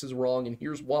 no, this is wrong, and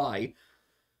here's why.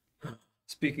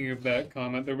 Speaking of that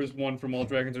comment, there was one from All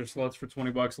Dragons Are Sluts for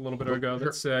 $20 a little bit ago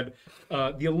that said,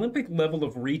 the Olympic level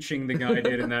of reaching the guy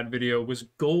did in that video was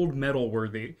gold medal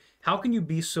worthy. How can you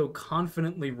be so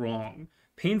confidently wrong?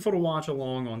 Painful to watch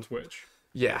along on Twitch.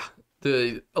 Yeah.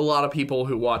 A lot of people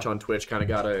who watch on Twitch kind of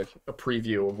got a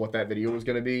preview of what that video was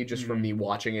going to be just from me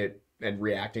watching it and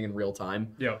reacting in real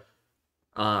time. Yeah.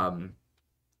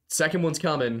 Second one's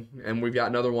coming, and we've got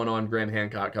another one on Graham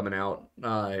Hancock coming out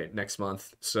next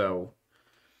month. So,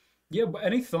 yeah. But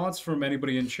any thoughts from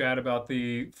anybody in chat about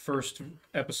the first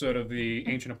episode of the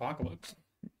Ancient Apocalypse?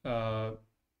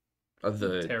 Of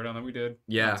the teardown that we did.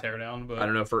 Yeah. Not teardown, but I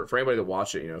don't know, for anybody that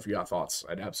watched it, if you got thoughts,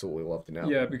 I'd absolutely love to know.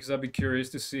 Yeah, because I'd be curious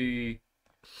to see,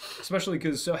 especially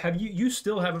because, so have you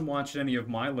still haven't watched any of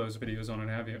Milo's videos on it,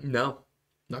 have you? No,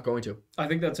 not going to. I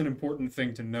think that's an important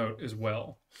thing to note as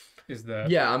well, is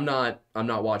that... Yeah, I'm not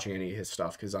watching any of his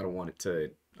stuff because I don't want it to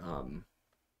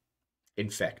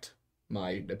infect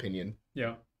my opinion.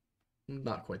 Yeah.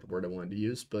 Not quite the word I wanted to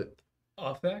use, but...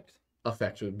 Affect?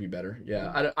 Affect would be better.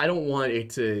 Yeah, I don't want it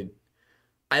to...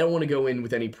 I don't want to go in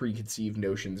with any preconceived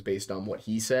notions based on what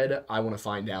he said. I want to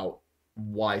find out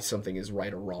why something is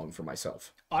right or wrong for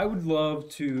myself. I'd love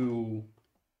to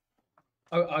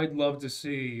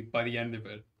see by the end of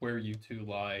it where you two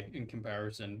lie in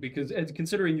comparison, because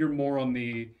considering you're more on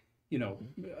the,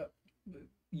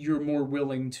 you're more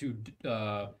willing to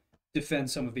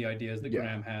defend some of the ideas that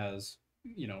Graham has,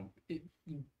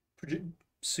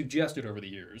 suggested over the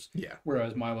years. Yeah.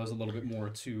 Whereas Milo's a little bit more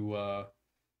to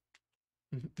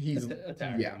he's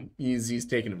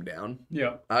taking him down.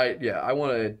 Yeah. I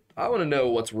want to know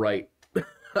what's right. I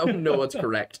want to know what's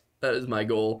correct. That is my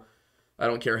goal. I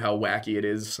don't care how wacky it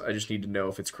is. I just need to know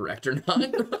if it's correct or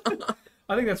not.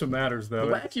 I think that's what matters, though.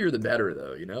 The wackier the better,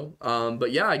 though,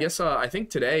 But yeah, I guess I think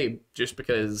today, just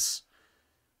because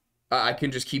I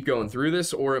can just keep going through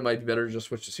this, or it might be better to just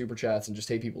switch to super chats and just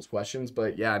take people's questions.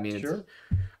 But yeah, I mean, sure.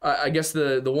 I guess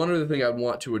the one other thing I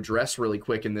want to address really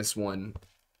quick in this one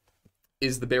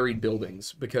is the buried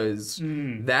buildings, because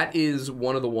that is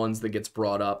one of the ones that gets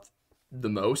brought up the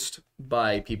most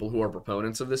by people who are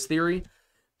proponents of this theory.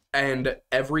 And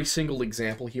every single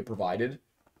example he provided,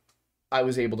 I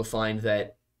was able to find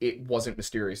that it wasn't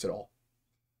mysterious at all.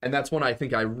 And that's one I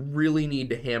think I really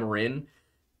need to hammer in,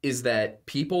 is that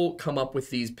people come up with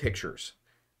these pictures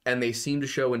and they seem to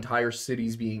show entire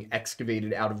cities being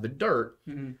excavated out of the dirt.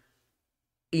 Mm-hmm.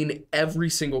 In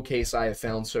every single case I have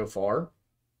found so far,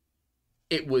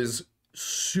 it was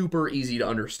super easy to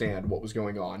understand what was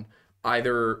going on.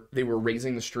 Either they were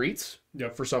raising the streets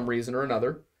for some reason or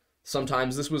another.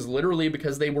 Sometimes this was literally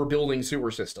because they were building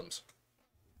sewer systems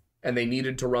and they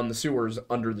needed to run the sewers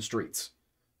under the streets.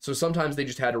 So sometimes they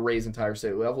just had to raise entire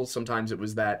city levels. Sometimes it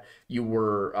was that you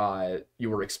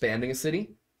were expanding a city.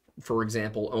 For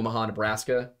example, Omaha,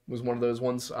 Nebraska was one of those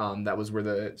ones. That was where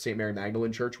the St. Mary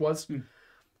Magdalene Church was.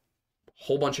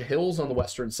 Whole bunch of hills on the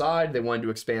western side. They wanted to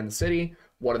expand the city.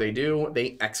 What do?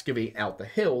 They excavate out the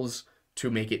hills to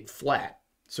make it flat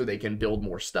so they can build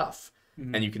more stuff.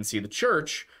 And you can see the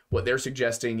church, what they're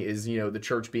suggesting is, the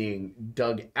church being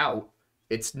dug out.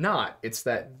 It's not. It's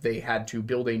that they had to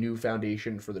build a new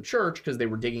foundation for the church because they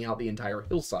were digging out the entire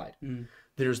hillside.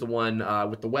 There's the one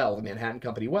with the well, the Manhattan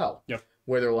Company well,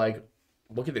 where they're like,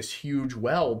 look at this huge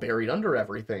well buried under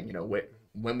everything.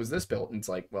 When was this built? And it's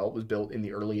like, well, it was built in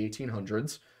the early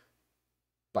 1800s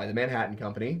by the Manhattan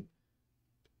Company.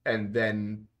 And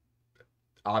then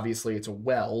obviously it's a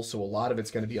well, so a lot of it's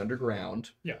going to be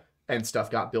underground. Yeah. And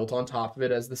stuff got built on top of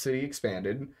it as the city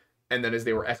expanded. And then as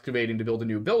they were excavating to build a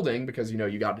new building, because,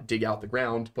 you got to dig out the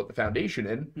ground to put the foundation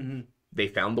in, they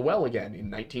found the well again in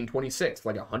 1926,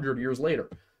 like 100 years later.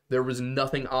 There was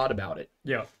nothing odd about it.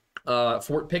 Yeah.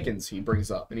 Fort Pickens, he brings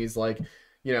up, and he's like,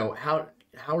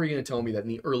 how are you going to tell me that in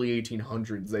the early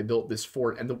 1800s they built this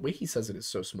fort? And the way he says it is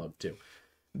so smug, too.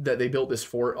 That they built this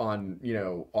fort on,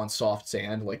 on soft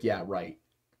sand. Like, yeah, right.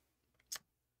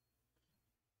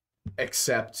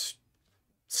 Except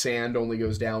sand only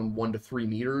goes down 1 to 3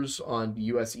 meters on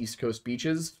U.S. East Coast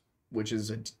beaches, which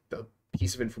is a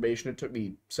piece of information it took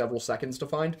me several seconds to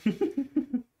find.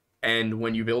 And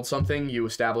when you build something, you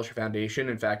establish a foundation.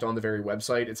 In fact, on the very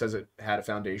website, it says it had a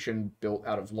foundation built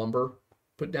out of lumber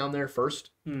put down there first.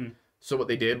 So what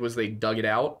they did was they dug it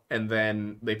out, and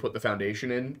then they put the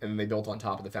foundation in, and they built on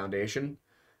top of the foundation.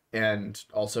 And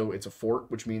also, it's a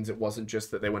fort, which means it wasn't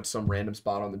just that they went to some random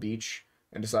spot on the beach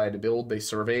and decided to build. They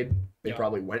surveyed. They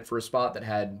probably went for a spot that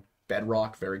had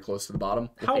bedrock very close to the bottom.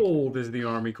 How old is the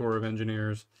Army Corps of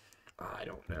Engineers? I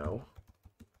don't know.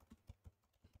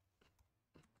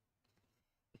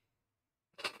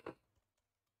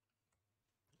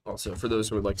 Also, for those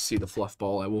who would like to see the fluff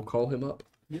ball, I will call him up.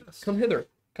 Yes. Come hither.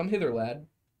 Come hither, lad.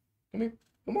 Come here.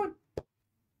 Come on.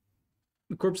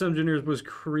 The Corps of Engineers was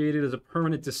created as a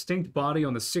permanent distinct body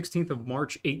on the 16th of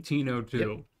March, 1802.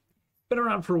 Yep. Been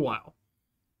around for a while.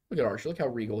 Look at Archie. Look how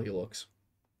regal he looks.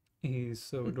 He's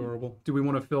so adorable. Do we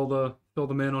want to fill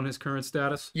them in on his current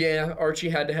status? Yeah, Archie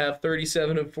had to have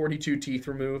 37 of 42 teeth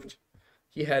removed.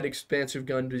 He had expansive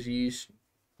gum disease.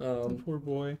 Poor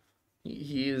boy.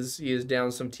 He is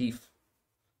down some teeth,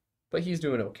 but he's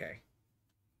doing okay.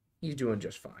 He's doing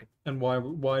just fine. And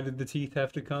why did the teeth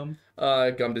have to come?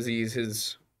 Gum disease.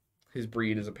 His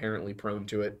breed is apparently prone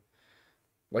to it.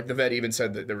 Like the vet even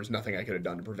said that there was nothing I could have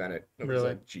done to prevent it. It was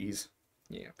like, geez.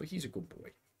 Yeah, but he's a good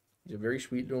boy. He's a very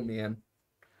sweet little man.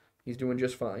 He's doing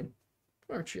just fine.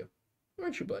 Aren't you?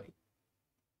 Aren't you, buddy?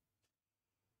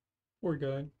 Poor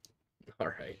guy. All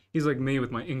right. He's like me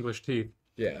with my English teeth.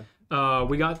 Yeah.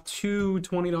 We got two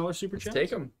 $20 super chats. Take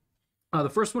them. The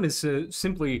first one is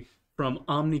simply from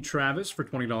Omni Travis for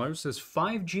 $20. Says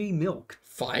 5G milk.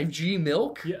 5G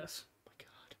milk? Yes. Oh my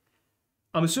God.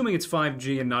 I'm assuming it's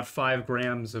 5G and not 5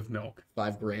 grams of milk.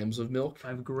 5 grams of milk?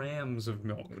 5 grams of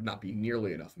milk. It would not be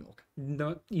nearly enough milk.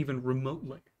 Not even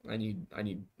remotely. I need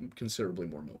considerably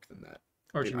more milk than that.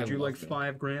 Archie, would you like milk.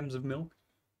 5 grams of milk?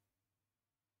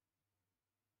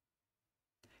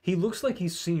 He looks like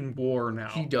he's seen war now.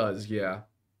 He does, yeah.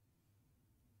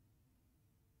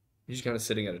 He's kind of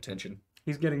sitting at attention.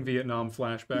 He's getting Vietnam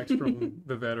flashbacks from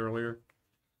the vet earlier.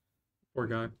 Poor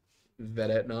guy.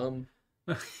 Vietnam?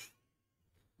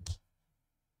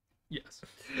 Yes.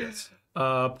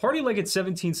 Party Like It's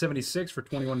 1776 for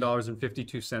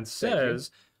 $21.52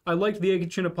 says, I liked the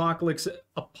Ancient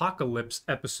Apocalypse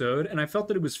episode, and I felt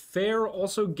that it was fair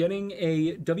also getting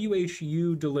a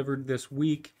WHU delivered this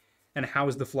week. And how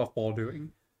is the fluff ball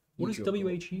doing? What is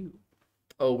WHU?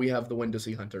 Oh, we have the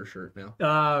Windusy Hunter shirt now.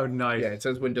 Oh, nice. Yeah, it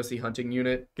says Windusy Hunting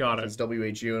Unit. Got it. It's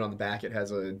WHU, and on the back it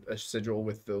has a sigil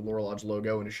with the Laurel Lodge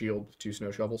logo and a shield with 2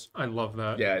 snow shovels. I love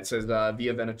that. Yeah, it says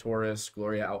Via Venatoris,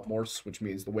 Gloria Outmors, which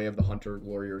means the way of the hunter,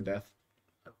 glory or death.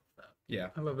 I love that. Yeah.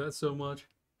 I love that so much.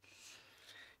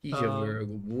 He's a very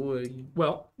good boy.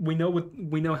 Well, we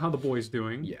know how the boy's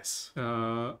doing. Yes.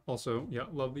 Also, yeah,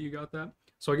 love that you got that.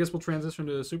 So I guess we'll transition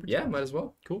to Super Chat. Yeah, might as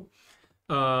well. Cool.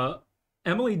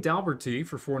 Emily Dalberty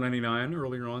for $4.99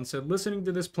 earlier on said, listening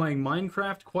to this playing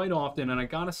Minecraft quite often, and I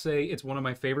gotta say it's one of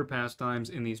my favorite pastimes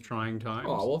in these trying times.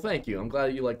 Oh, well, thank you. I'm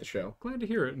glad you like the show. Glad to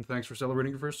hear it, and thanks for celebrating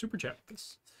your first Super Chat with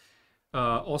us.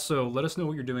 Also, let us know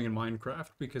what you're doing in Minecraft,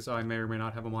 because I may or may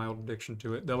not have a mild addiction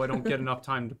to it. Though I don't get enough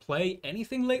time to play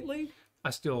anything lately,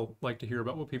 I still like to hear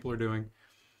about what people are doing.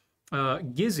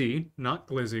 Gizzy, not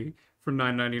Glizzy, for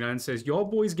 $9.99 says, y'all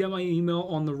boys get my email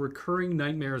on the recurring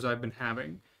nightmares I've been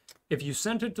having. If you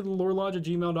sent it to the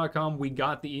lorelodge@gmail.com, we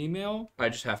got the email. I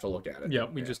just have to look at it. Yeah,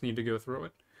 we just need to go through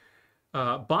it.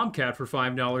 Bobcat for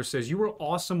 $5 says, you were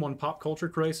awesome on Pop Culture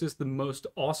Crisis, the most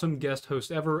awesome guest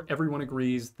host ever. Everyone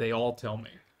agrees. They all tell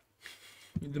me.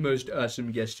 The most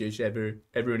awesome guest host ever.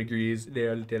 Everyone agrees. They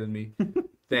are telling me.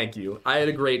 Thank you. I had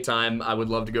a great time. I would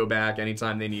love to go back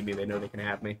anytime they need me. They know they can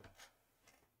have me.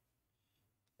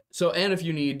 So, and if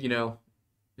you need,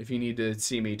 if you need to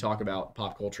see me talk about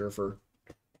pop culture for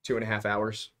 2.5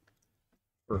 hours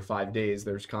or 5 days,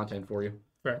 there's content for you.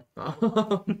 Right.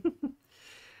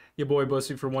 Your boy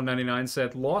Bussy for $1.99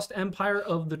 said, Lost Empire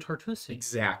of the Tartusi.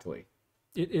 Exactly.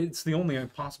 It's the only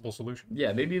possible solution.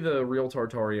 Yeah, maybe the real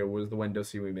Tartaria was the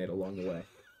Wendosi we made along the way.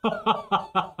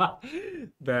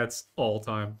 That's all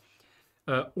time.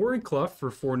 Ori Clough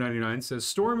for $4.99 says,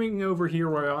 storming over here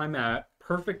where I'm at.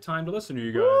 Perfect time to listen to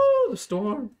you guys. Woo, the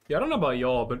storm. Yeah, I don't know about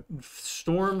y'all, but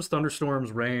storms,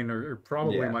 thunderstorms, rain are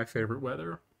probably my favorite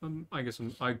weather. I guess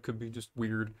I could be just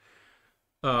weird.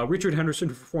 Richard Henderson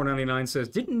for $4.99 says,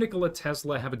 didn't Nikola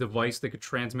Tesla have a device that could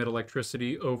transmit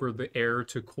electricity over the air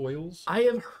to coils? I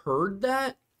have heard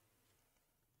that.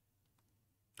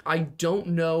 I don't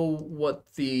know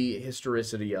what the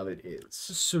historicity of it is.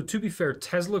 So to be fair,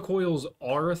 Tesla coils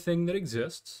are a thing that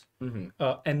exists,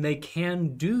 and they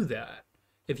can do that.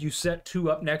 If you set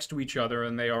two up next to each other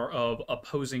and they are of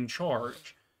opposing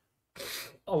charge,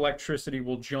 electricity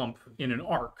will jump in an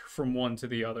arc from one to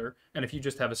the other. And if you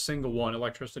just have a single one,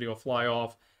 electricity will fly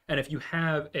off. And if you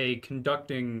have a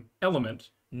conducting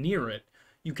element near it,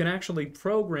 you can actually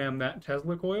program that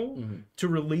Tesla coil to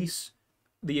release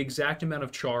the exact amount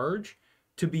of charge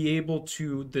to be able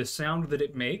to, the sound that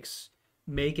it makes,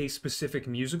 make a specific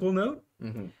musical note.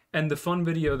 And the fun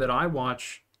video that I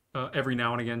watch every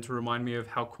now and again to remind me of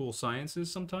how cool science is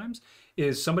sometimes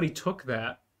is somebody took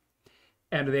that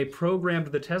and they programmed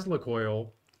the Tesla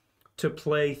coil to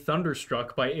play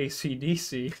Thunderstruck by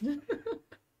AC/DC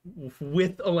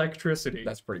with electricity.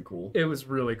 That's pretty cool. It was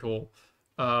really cool.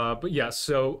 But yeah,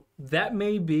 so that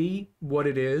may be what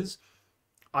it is.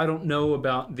 I don't know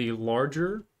about the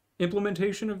larger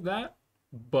implementation of that,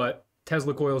 but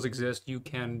Tesla coils exist. You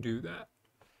can do that.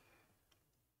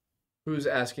 Who's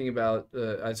asking about?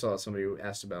 I saw somebody who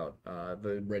asked about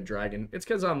the Red Dragon. It's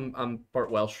because I'm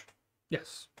part Welsh.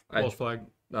 Yes, Welsh flag.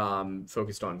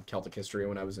 Focused on Celtic history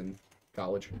when I was in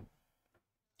college.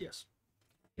 Yes.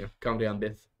 Yeah, calm down,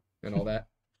 Bith, and all that.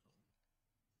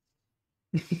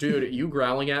 Dude, you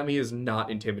growling at me is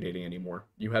not intimidating anymore.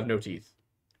 You have no teeth.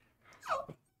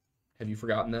 Have you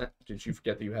forgotten that? Did you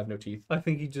forget that you have no teeth? I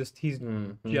think he's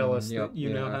jealous that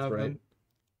you now have them.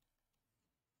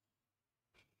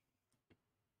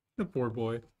 The poor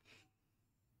boy.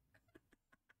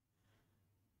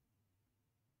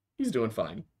 He's doing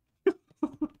fine.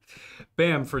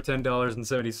 Bam for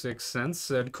 $10.76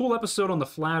 said, cool episode on the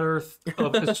flat earth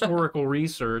of historical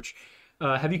research.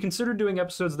 Have you considered doing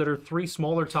episodes that are 3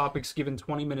 smaller topics given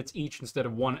 20 minutes each instead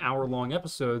of 1 hour-long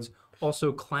episodes?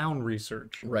 Also, clown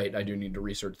research. Right, I do need to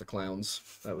research the clowns.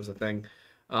 That was a thing.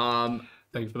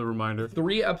 Thank you for the reminder.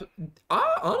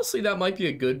 Honestly, that might be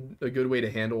a good way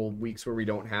to handle weeks where we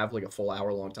don't have like a full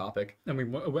hour-long topic. I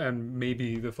mean, and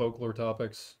maybe the folklore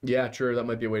topics. Yeah, sure. That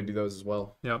might be a way to do those as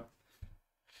well. Yep.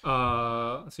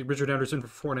 Let's see. Richard Anderson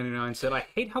for $4.99 said, I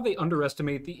hate how they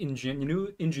underestimate the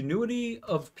ingenuity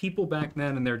of people back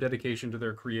then and their dedication to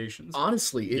their creations.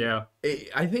 Honestly,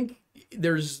 I think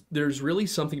there's really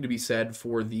something to be said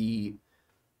for the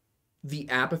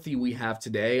apathy we have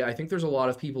today. I think there's a lot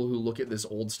of people who look at this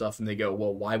old stuff and they go,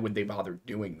 well, why would they bother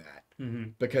doing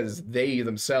that? Because they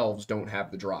themselves don't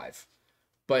have the drive.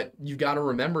 But you've got to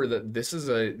remember that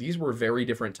these were very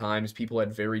different times. People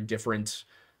had very different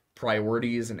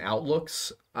priorities and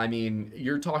outlooks. I mean,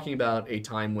 you're talking about a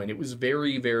time when it was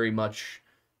very, very much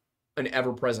an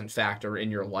ever-present factor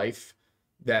in your life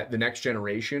that the next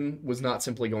generation was not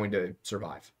simply going to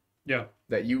survive. Yeah.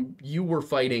 That you were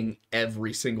fighting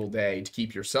every single day to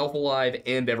keep yourself alive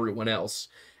and everyone else.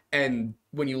 And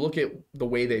when you look at the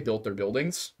way they built their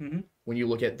buildings, when you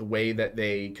look at the way that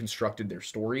they constructed their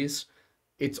stories,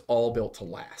 it's all built to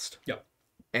last. Yeah.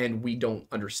 And we don't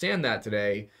understand that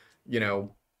today.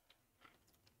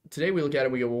 Today we look at it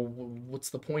and we go, well, what's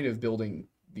the point of building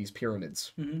these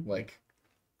pyramids? Like,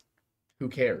 who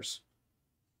cares?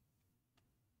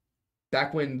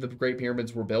 Back when the Great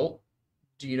Pyramids were built,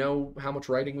 do you know how much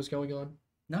writing was going on?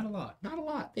 Not a lot. Not a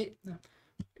lot. It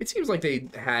seems like they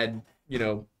had,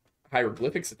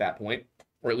 hieroglyphics at that point,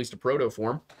 or at least a proto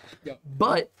form. Yeah.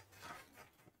 But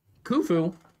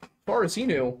Khufu, as far as he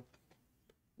knew,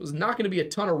 was not going to be a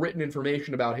ton of written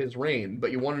information about his reign.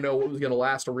 But you want to know what was going to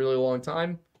last a really long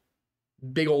time?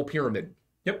 Big old pyramid.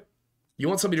 Yep. You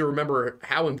want somebody to remember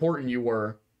how important you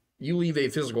were, you leave a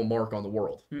physical mark on the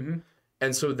world.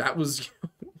 And so that was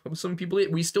some people,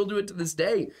 we still do it to this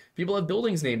day. People have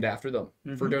buildings named after them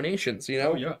for donations,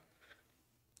 Oh, yeah.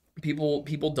 People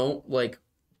don't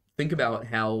think about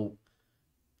how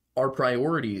our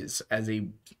priorities as a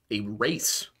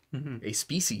race, a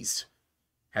species,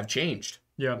 have changed.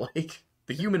 Yeah. Like,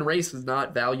 the human race is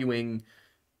not valuing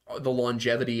the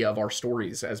longevity of our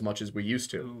stories as much as we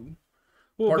used to.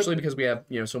 Well, Partially because we have,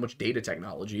 so much data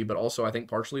technology, but also I think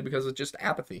partially because of just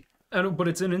apathy. but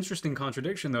it's an interesting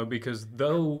contradiction, though, because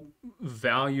though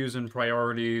values and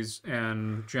priorities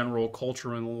and general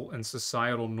cultural and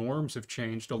societal norms have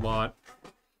changed a lot,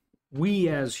 we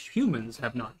as humans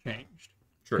have not changed.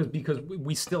 Sure. Because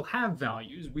we still have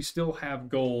values, we still have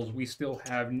goals, we still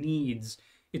have needs.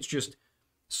 It's just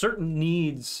certain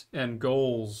needs and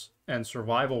goals and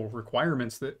survival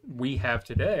requirements that we have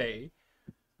today,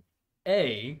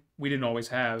 A, we didn't always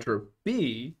have. True.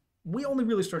 B, we only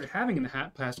really started having in the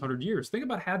past 100 years. Think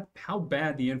about how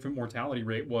bad the infant mortality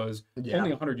rate was only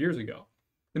 100 years ago.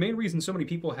 The main reason so many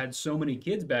people had so many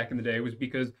kids back in the day was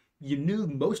because you knew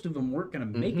most of them weren't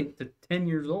going to make it to 10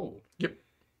 years old. Yep.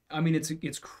 I mean,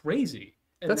 it's crazy.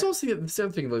 And that's also the same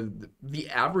thing. The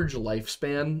average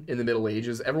lifespan in the Middle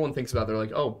Ages, everyone thinks about, they're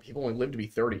like, oh, people only live to be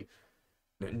 30.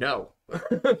 No.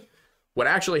 What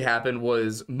actually happened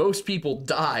was most people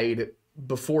died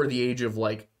before the age of,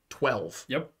 12.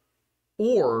 Yep.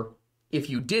 Or, if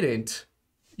you didn't,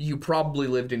 you probably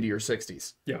lived into your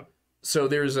 60s. Yeah. So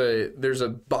there's a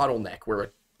bottleneck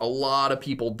where a lot of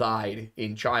people died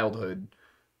in childhood.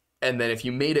 And then if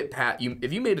you made it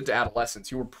to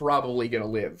adolescence, you were probably going to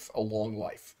live a long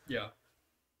life. Yeah.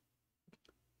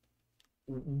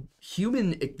 The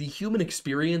human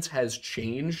experience has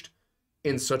changed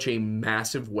in such a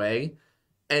massive way,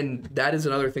 and that is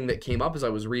another thing that came up as I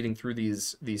was reading through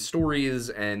these stories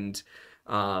and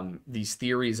these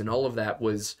theories and all of that,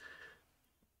 was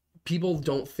people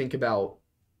don't think about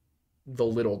the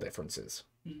little differences.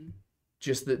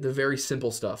 Just the very simple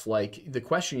stuff, like the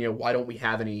question, why don't we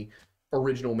have any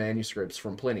original manuscripts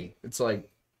from Pliny? It's like,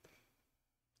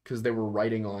 because they were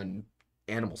writing on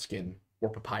animal skin or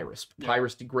papyrus.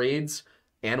 Papyrus degrades,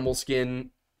 animal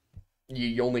skin,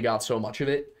 you only got so much of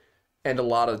it. And a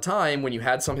lot of the time, when you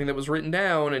had something that was written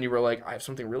down and you were like, I have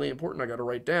something really important I got to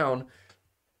write down,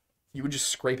 you would just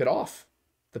scrape it off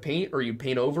the paint, or you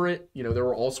paint over it. There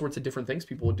were all sorts of different things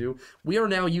people would do. We are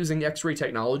now using X-ray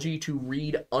technology to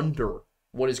read under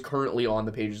what is currently on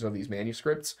the pages of these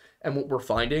manuscripts, and what we're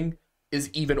finding is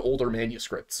even older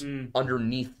manuscripts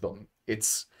underneath them.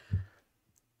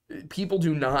 People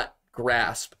do not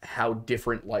grasp how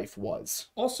different life was.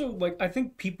 Also, I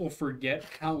think people forget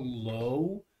how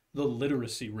low the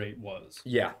literacy rate was.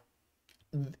 Yeah.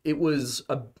 It was,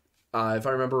 if I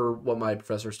remember what my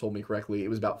professors told me correctly, it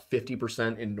was about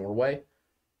 50% in Norway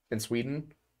and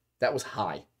Sweden. That was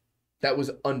high. That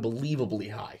was unbelievably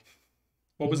high.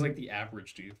 What was the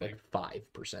average, do you think?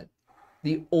 5%.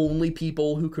 The only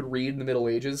people who could read in the Middle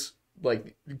Ages,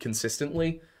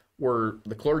 consistently, were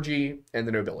the clergy and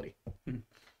the nobility. It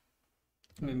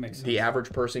makes sense. The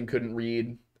average person couldn't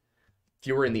read. If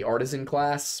you were in the artisan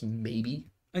class, maybe.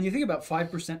 And you think about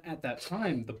 5% at that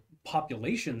time, the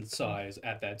population size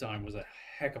at that time was a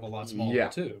heck of a lot smaller,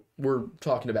 too. We're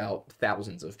talking about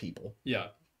thousands of people. Yeah.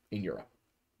 In Europe.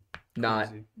 Not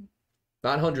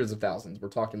hundreds of thousands. We're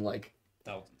talking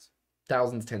thousands.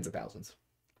 Thousands, tens of thousands.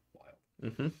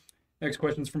 Wild. Next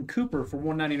question's from Cooper for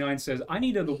 $1.99, says, I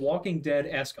need a The Walking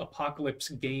Dead-esque apocalypse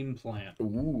game plan.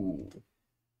 Ooh.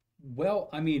 Well,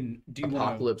 I mean, do you want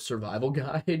Apocalypse survival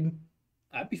guide?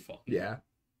 That'd be fun. Yeah.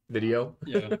 Video?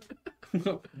 Yeah.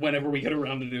 Whenever we get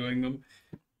around to doing them.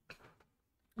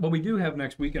 Well, we do have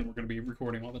next weekend, we're going to be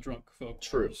recording all the Drunk Folk.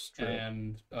 True.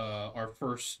 And our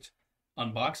first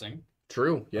unboxing.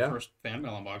 True, yeah. Our first fan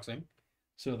mail unboxing.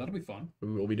 So that'll be fun.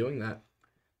 We will be doing that.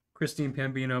 Christine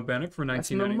Pambino Bennett for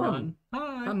 $19.99.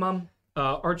 Hi. Hi, Mom.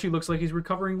 Archie looks like he's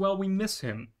recovering well. We miss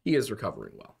him. He is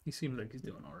recovering well. He seems like he's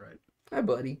doing all right. Hi,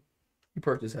 buddy. He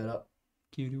perked his head up.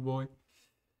 Cutie boy.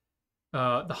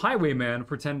 The Highwayman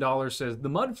for $10 says, the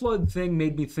mud flood thing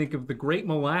made me think of the Great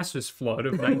Molasses Flood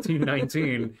of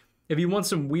 1919. If you want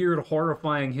some weird,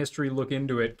 horrifying history, look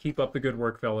into it. Keep up the good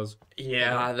work, fellas.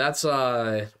 Yeah, that's,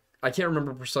 I can't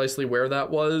remember precisely where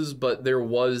that was, but there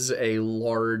was a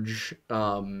large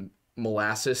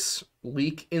molasses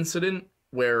leak incident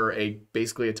where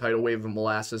basically a tidal wave of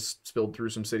molasses spilled through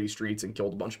some city streets and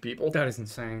killed a bunch of people. That is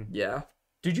insane. Yeah.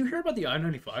 Did you hear about the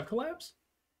I-95 collapse?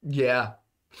 Yeah.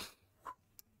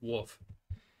 Woof.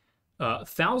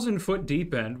 1,000 Foot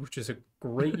Deep End, which is a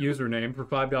great username for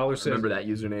 $5 says, remember that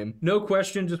username. No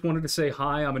question, just wanted to say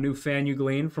hi. I'm a new fan you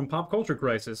gleaned from Pop Culture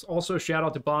Crisis. Also, shout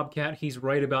out to Bobcat. He's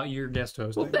right about your guest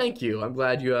hosting. Well, thank you. I'm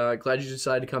glad you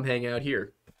decided to come hang out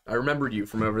here. I remembered you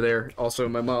from over there. Also,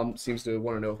 my mom seems to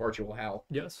want to know if Archie will howl.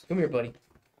 Yes. Come here, buddy.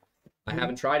 I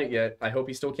haven't tried it yet. I hope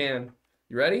he still can.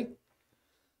 You ready?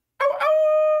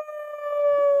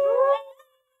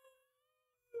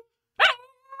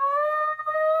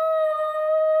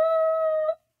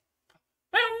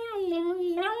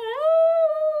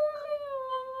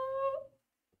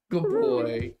 Good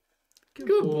boy.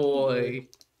 Good boy.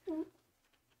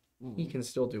 He can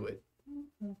still do it.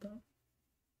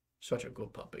 Such a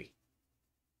good puppy.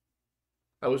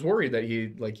 I was worried that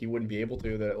he wouldn't be able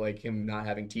to, that like him not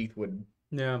having teeth would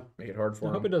Yeah. make it hard for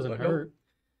him. I hope it doesn't But hurt.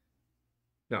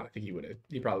 No, I think he would have.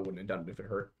 He probably wouldn't have done it if it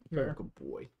hurt. Fair. Good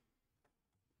boy.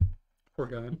 Poor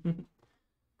guy.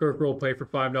 Kirk Roleplay for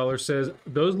 $5 says,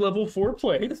 those level 4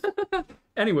 plates.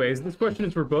 Anyways, this question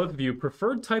is for both of you.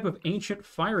 Preferred type of ancient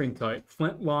firing type?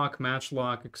 Flintlock,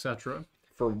 matchlock, etc.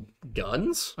 For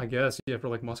guns? I guess, yeah, for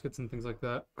like muskets and things like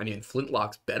that. I mean,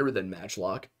 flintlock's better than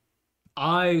matchlock.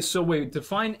 So wait,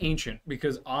 define ancient,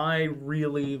 because I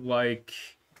really like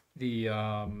the,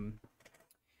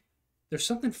 there's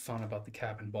something fun about the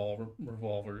cap and ball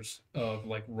revolvers of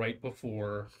like right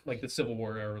before, like the Civil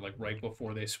War era, like right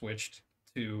before they switched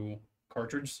to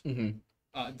cartridge. Mm-hmm.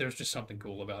 There's just something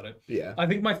cool about it. Yeah. I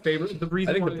think my favorite, the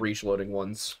reason I think why, the breech loading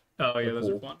ones. oh yeah, those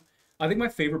cool. are fun. I think my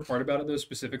favorite part about it though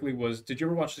specifically was, did you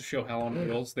ever watch the show Hell on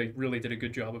Wheels? They really did a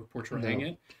good job of portraying No.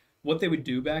 it. What they would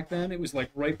do back then, it was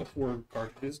like right before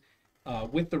cartridges,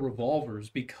 with the revolvers,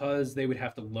 because they would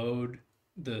have to load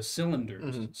the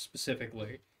cylinders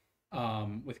specifically,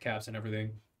 with caps and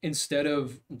everything. Instead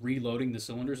of reloading the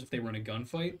cylinders if they were in a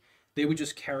gunfight, they would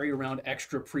just carry around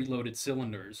extra preloaded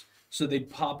cylinders. So they'd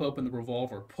pop open the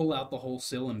revolver, pull out the whole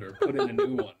cylinder, put in a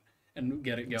new one, and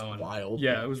get it going. Wild.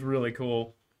 Yeah, it was really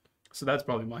cool. So that's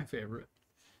probably my favorite.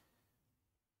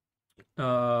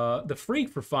 The Freak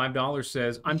for $5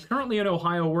 says, I'm currently in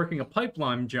Ohio working a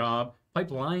pipeline job,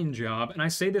 and I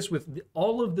say this with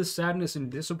all of the sadness and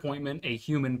disappointment a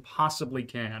human possibly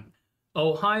can.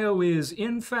 Ohio is,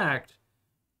 in fact,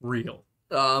 real.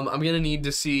 I'm gonna need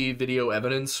to see video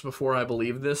evidence before I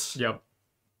believe this. Yep.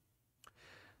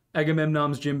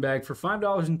 Agamemnon's gym bag for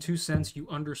 $5.02. You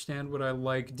understand what I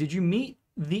like. Did you meet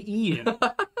the Ian?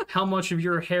 How much of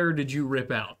your hair did you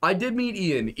rip out? I did meet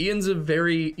Ian. Ian's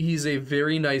he's a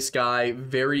very nice guy,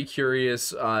 very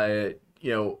curious. One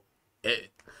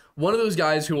of those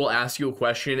guys who will ask you a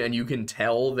question and you can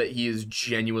tell that he is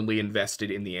genuinely invested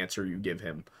in the answer you give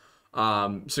him.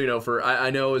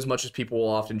 I know as much as people will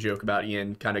often joke about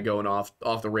Ian kind of going off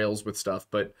the rails with stuff,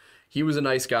 but he was a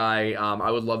nice guy. I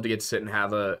would love to get to sit and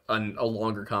have a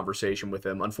longer conversation with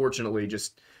him. Unfortunately,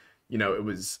 just, it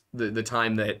was the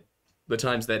times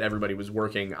that everybody was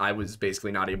working, I was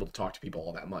basically not able to talk to people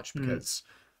all that much because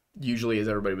usually as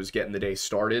everybody was getting the day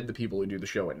started, the people who do the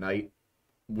show at night,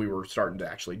 we were starting to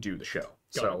actually do the show.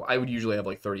 So I would usually have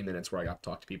like 30 minutes where I got to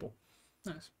talk to people.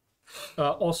 Nice.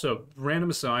 Also, random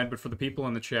aside, but for the people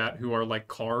in the chat who are like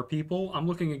car people, I'm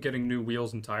looking at getting new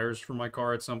wheels and tires for my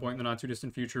car at some point in the not too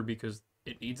distant future because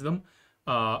it needs them.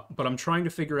 But I'm trying to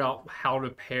figure out how to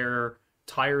pair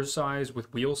tire size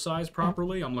with wheel size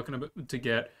properly. I'm looking to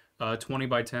get 20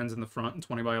 by 10s in the front and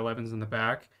 20 by 11s in the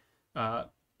back.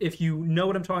 If you know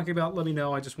what I'm talking about, let me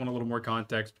know. I just want a little more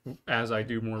context as I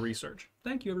do more research.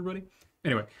 Thank you, everybody.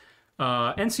 Anyway,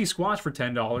 NC Squatch for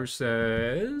 $10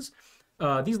 says,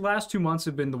 these last 2 months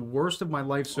have been the worst of my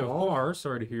life so far.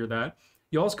 Sorry to hear that.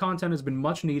 Y'all's content has been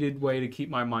much needed way to keep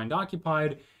my mind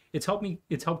occupied. It's helped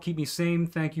keep me sane.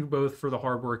 Thank you both for the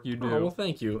hard work you do. Oh, well,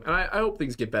 thank you. And I hope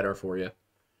things get better for you.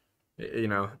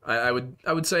 I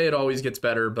would say it always gets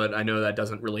better, but I know that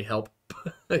doesn't really help.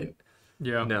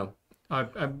 Yeah. No.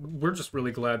 We're just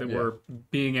really glad that we're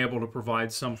being able to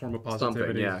provide some form of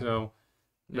positivity. Yeah. So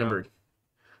remember,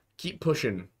 keep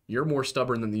pushing. You're more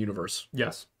stubborn than the universe.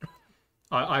 Yes.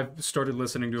 I've started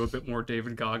listening to a bit more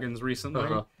David Goggins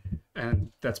recently,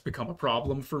 and that's become a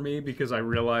problem for me because I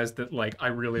realized that I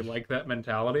really like that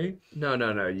mentality. No.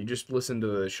 You just listen to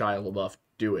the Shia LaBeouf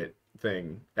 "Do It"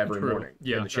 thing every morning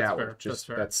in the shower.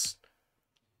 That's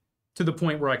to the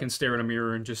point where I can stare in a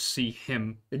mirror and just see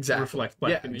him reflect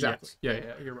back at me. Exactly. Yes.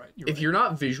 Yeah, you're right. If you're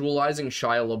not visualizing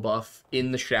Shia LaBeouf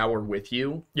in the shower with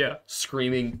you,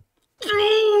 screaming, "Do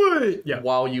it!"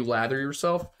 while you lather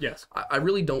yourself, yes, I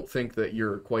really don't think that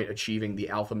you're quite achieving the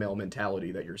alpha male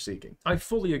mentality that you're seeking. I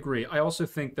fully agree. I also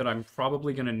think that I'm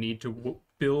probably going to need to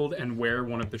build and wear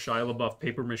one of the Shia LaBeouf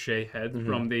paper mache heads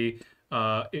from the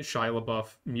Shia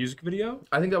LaBeouf music video.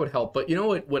 I think that would help. But you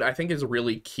know what I think is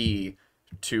really key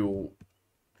to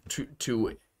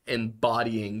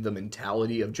embodying the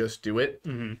mentality of just do it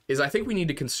is I think we need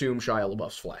to consume Shia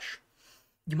LaBeouf's flesh.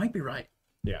 You might be right.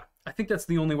 Yeah. I think that's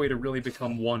the only way to really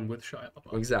become one with Shia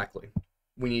LaBeouf. Exactly.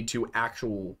 We need to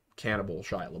actual cannibal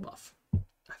Shia LaBeouf.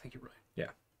 I think you're right.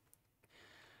 Yeah.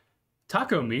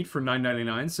 Taco Meat for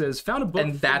 $9.99 says, found a book.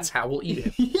 And that's how we'll eat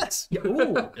it. Yes. Yeah,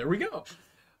 ooh, there we go.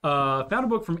 Found a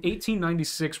book from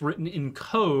 1896 written in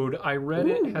code. I read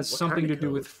it has something to do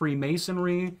with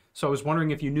Freemasonry, so I was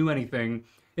wondering if you knew anything.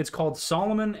 It's called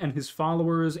Solomon and His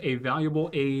Followers, A Valuable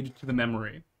Aid to the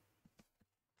Memory.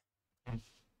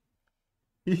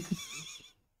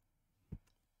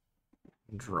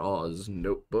 Draws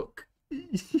notebook.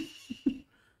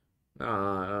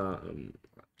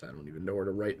 I don't even know where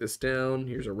to write this down.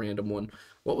 Here's a random one.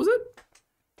 What was it?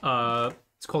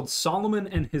 It's called Solomon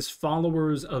and His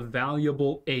Followers, A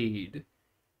Valuable Aid.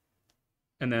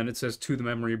 And then it says to the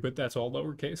memory, but that's all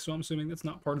lowercase, so I'm assuming that's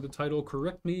not part of the title.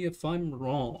 Correct me if I'm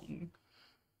wrong.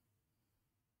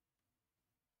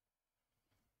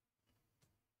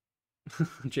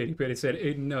 JD Petty said,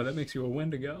 Aiden, no, that makes you a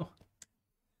Wendigo.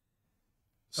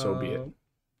 So be it.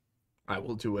 I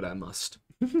will do what I must.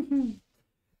 Thank you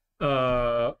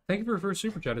for your first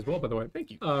super chat as well, by the way. Thank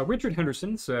you. Richard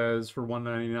Henderson says for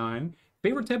 $1.99,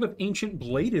 favorite type of ancient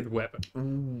bladed weapon?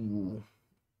 Ooh.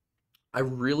 I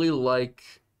really like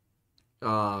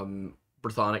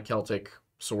Brythonic Celtic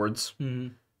swords,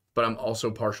 but I'm also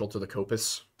partial to the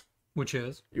kopis. Which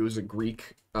is? It was a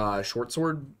Greek short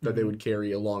sword that they would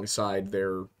carry alongside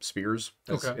their spears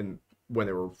when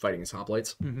they were fighting as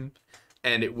hoplites.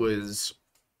 And it was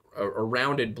a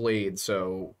rounded blade,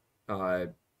 so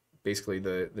basically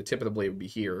the tip of the blade would be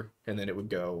here, and then it would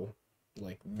go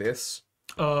like this.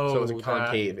 Oh, so it was a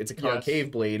concave. It's a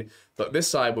concave blade, but this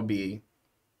side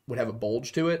would have a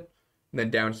bulge to it, and then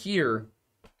down here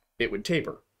it would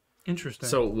taper. Interesting.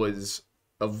 So it was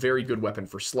a very good weapon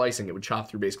for slicing. It would chop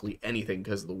through basically anything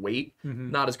because of the weight.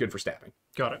 Not as good for stabbing.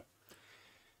 Got it.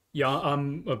 Yeah,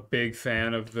 I'm a big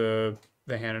fan of the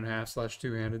hand and half /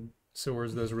 two-handed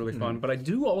swords. Those are really fun. But I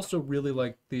do also really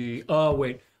like the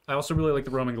I also really like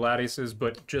the Roman gladiuses,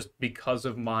 but just because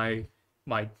of my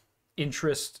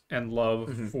interest and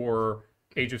love for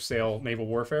Age of Sail naval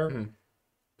warfare,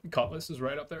 Cutlass is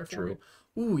right up there for me.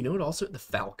 Ooh, you know what also? The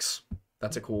Falcons.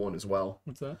 That's a cool one as well.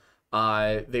 What's that?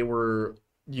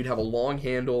 You'd have a long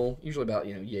handle, usually about,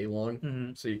 yay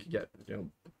long, so you could get,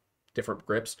 different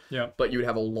grips. Yeah. But you would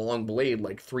have a long blade,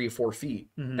 like 3 or 4 feet,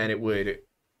 and it would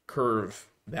curve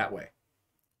that way.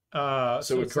 So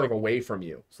it would curve away from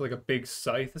you. So like a big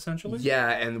scythe, essentially? Yeah,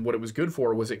 and what it was good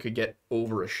for was it could get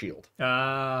over a shield.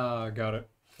 Ah, got it.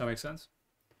 That makes sense.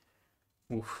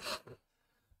 Oof.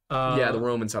 Yeah, the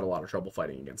Romans had a lot of trouble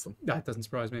fighting against them. That doesn't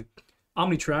surprise me.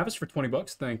 Omni Travis for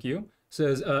 $20, thank you.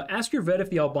 Says, ask your vet if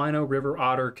the albino river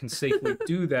otter can safely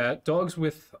do that. Dogs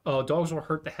will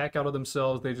hurt the heck out of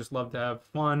themselves. They just love to have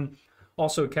fun.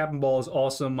 Also, Captain Ball is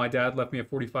awesome. My dad left me a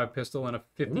 .45 pistol and a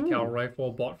 50 cal rifle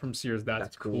bought from Sears.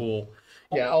 That's cool.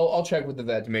 Yeah, I'll check with the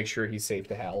vet to make sure he's safe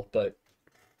to Hal. But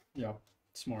yeah,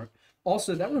 smart.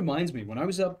 Also, that reminds me, when I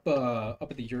was up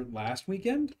at the yurt last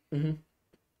weekend,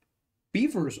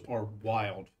 beavers are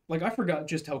wild. Like, I forgot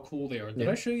just how cool they are. Did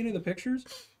I show you any of the pictures?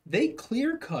 They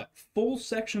clear cut full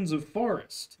sections of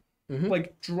forest,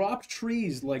 like dropped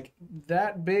trees like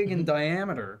that big in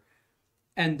diameter,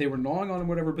 and they were gnawing on them,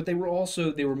 whatever. But they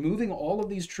were moving all of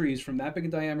these trees from that big in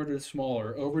diameter to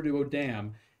smaller over to a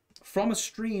dam. From a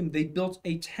stream, they built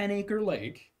a 10-acre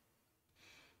lake,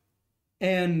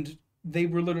 and they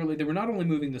were not only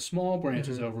moving the small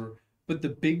branches over, but the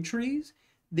big trees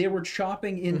they were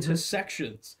chopping into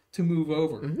sections to move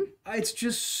over. It's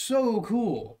just so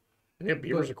cool. Yeah,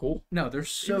 beavers are cool. No, they're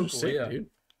so cool, sick, dude.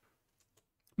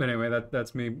 But anyway,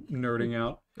 that's me nerding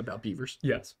out. About beavers.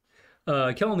 Yes.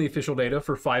 Killing the official data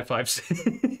for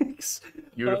 556.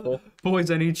 Beautiful. Boys,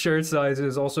 I need shirt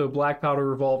sizes. Also, black powder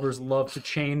revolvers love to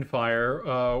chain fire,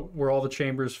 where all the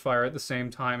chambers fire at the same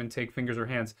time and take fingers or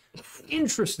hands.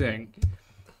 Interesting.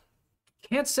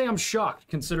 Can't say I'm shocked,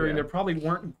 considering there probably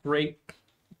weren't great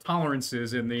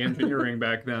tolerances in the engineering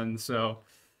back then, so...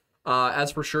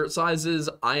 As for shirt sizes,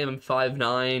 I am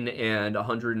 5'9" and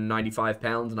 195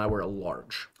 pounds, and I wear a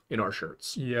large in our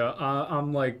shirts. Yeah,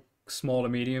 I'm like small to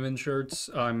medium in shirts.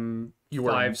 I'm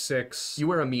 5'6". You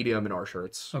wear a medium in our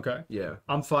shirts. Okay. Yeah.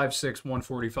 I'm 5'6",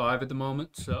 145 at the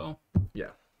moment, so... Yeah,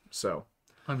 so...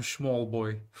 I'm small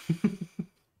boy.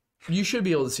 You should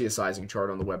be able to see a sizing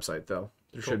chart on the website, though.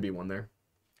 There should be one there.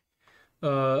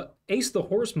 Ace the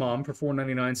Horse Mom for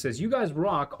 $4.99 says, you guys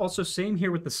rock. Also, same here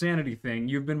with the sanity thing.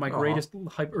 You've been my latest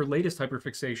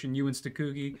hyperfixation, you and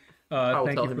Stakugi.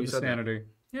 Thank you for the sanity.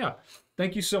 Yeah.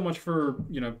 Thank you so much for,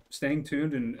 staying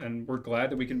tuned, and we're glad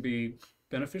that we can be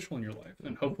beneficial in your life,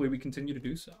 and hopefully we continue to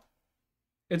do so.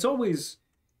 It's always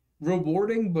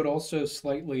rewarding, but also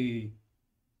slightly,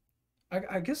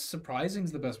 I guess surprising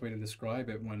is the best way to describe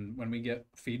it when we get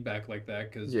feedback like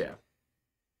that, because,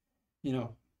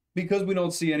 because we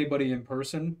don't see anybody in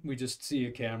person, we just see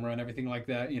a camera and everything like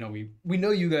that. We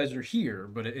know you guys are here,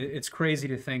 but it's crazy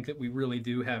to think that we really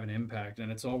do have an impact,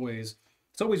 and it's always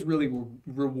really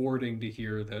rewarding to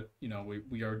hear that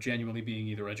we are genuinely being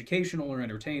either educational or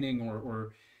entertaining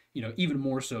or even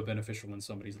more so beneficial in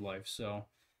somebody's life. So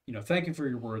thank you for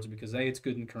your words, because it's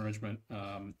good encouragement,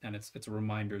 and it's a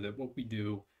reminder that what we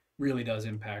do really does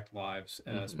impact lives,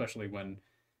 especially when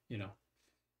you know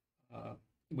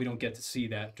we don't get to see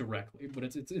that directly, but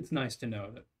it's nice to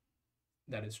know that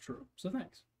that is true. So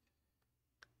thanks.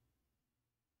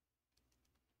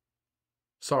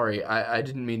 Sorry, I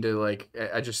didn't mean to, like,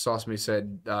 I just saw somebody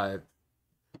said, the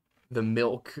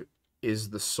milk is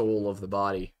the soul of the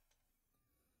body.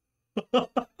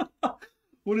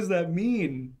 What does that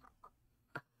mean?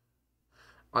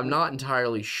 I'm not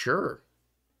entirely sure.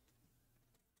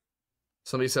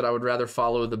 Somebody said I would rather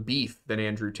follow the beef than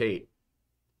Andrew Tate.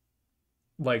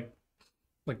 Like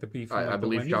the beef from, I like, the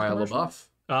believe Wendy's Shia commercial? LaBeouf.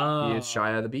 Ah, He is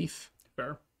Shia the beef.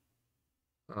 fair.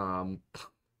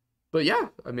 But yeah,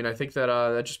 I mean, I think that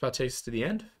that just about takes us to the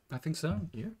end. I think so.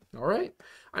 Yeah. All right.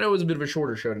 I know it was a bit of a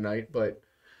shorter show tonight, but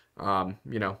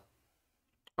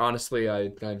honestly,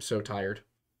 I'm so tired.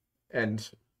 And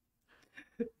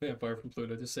Vampire from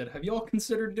Pluto just said, "Have y'all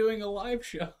considered doing a live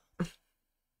show?"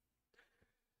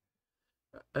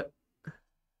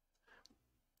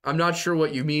 I'm not sure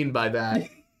what you mean by that.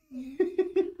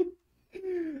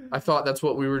 I thought that's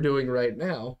what we were doing right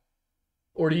now.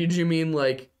 Or did you mean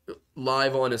like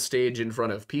live on a stage in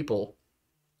front of people?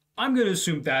 I'm gonna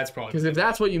assume that's probably Because if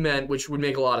that's what you meant, which would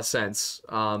make a lot of sense,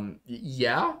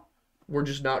 yeah, we're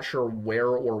just not sure where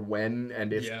or when,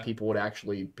 and if people would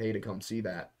actually pay to come see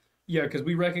that. yeah, because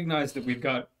we recognize that we've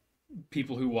got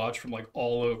people who watch from like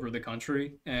all over the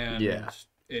country, and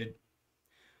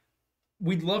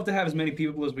we'd love to have as many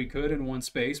people as we could in one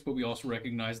space, but we also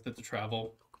recognize that the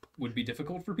travel would be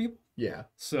difficult for people. Yeah.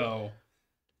 So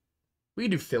we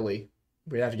could do Philly.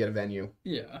 We'd have to get a venue.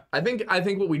 yeah, I think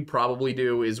what we'd probably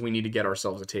do is we need to get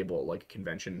ourselves a table at like a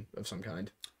convention of some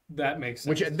kind. that makes sense.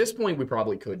 Which at this point we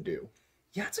probably could do.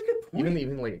 Yeah, that's a good point.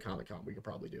 Even like a Comic-Con we could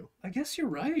probably do. I guess you're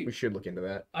right. We should look into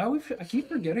that. I keep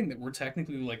forgetting that we're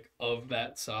technically like of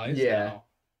that size Yeah. now.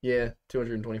 Yeah,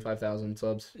 225,000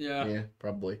 subs. Yeah. Yeah,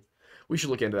 probably. We should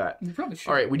look into that. You probably should.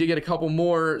 All right, we did get a couple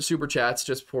more super chats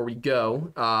just before we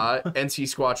go. NC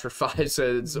Squatch for 5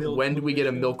 says, Milk when do we get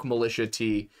a Militia. Milk Militia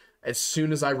tee? As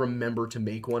soon as I remember to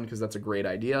make one, because that's a great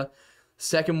idea.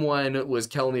 Second one was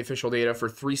Kellen, the official data for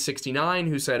 369,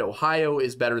 who said Ohio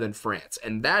is better than France.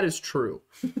 And that is true,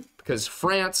 because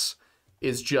France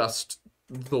is just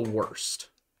the worst.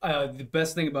 The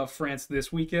best thing about France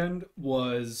this weekend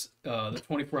was the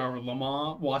 24-hour Le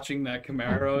Mans, watching that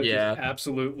Camaro just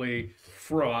absolutely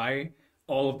fry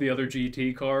all of the other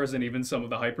GT cars and even some of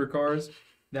the hypercars.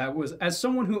 That was, as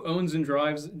someone who owns and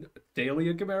drives daily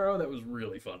a Camaro, that was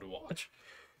really fun to watch.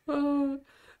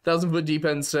 1,000 Foot Deep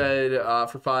End said,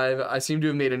 for 5, I seem to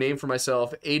have made a name for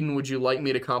myself. Aiden, would you like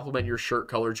me to compliment your shirt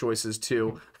color choices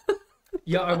too?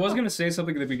 Yeah, I was going to say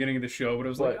something at the beginning of the show, but I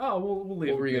was like, What? oh, we'll leave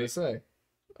it. What were you going to say?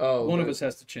 Oh, One of us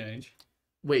has to change.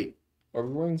 Wait, are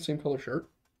we wearing the same color shirt?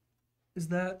 Is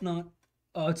that not...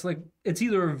 it's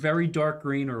either a very dark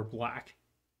green or black.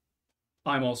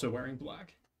 I'm also wearing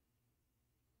black.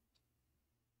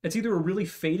 It's either a really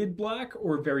faded black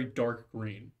or a very dark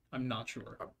green. I'm not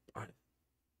sure.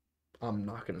 I'm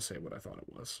not going to say what I thought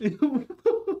it was. What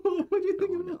do you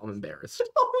think it was? I'm embarrassed.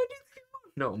 What do you think it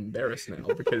was? No, I'm embarrassed now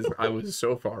because I was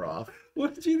so far off.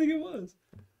 What did you think it was?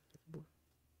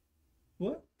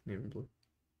 What? Navy blue.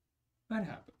 That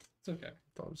happened. It's okay. I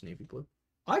thought it was navy blue.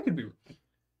 I could be wrong.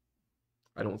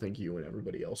 I don't think you and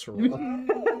everybody else are wrong.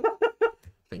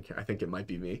 I think it might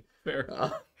be me. Fair.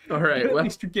 All right. At Well,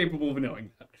 least you're capable of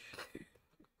knowing that.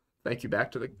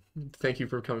 thank you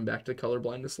for coming back to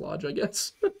Colorblindness Lodge, I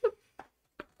guess.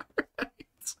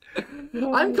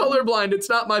 I'm colorblind. It's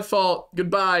not my fault.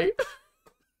 Goodbye.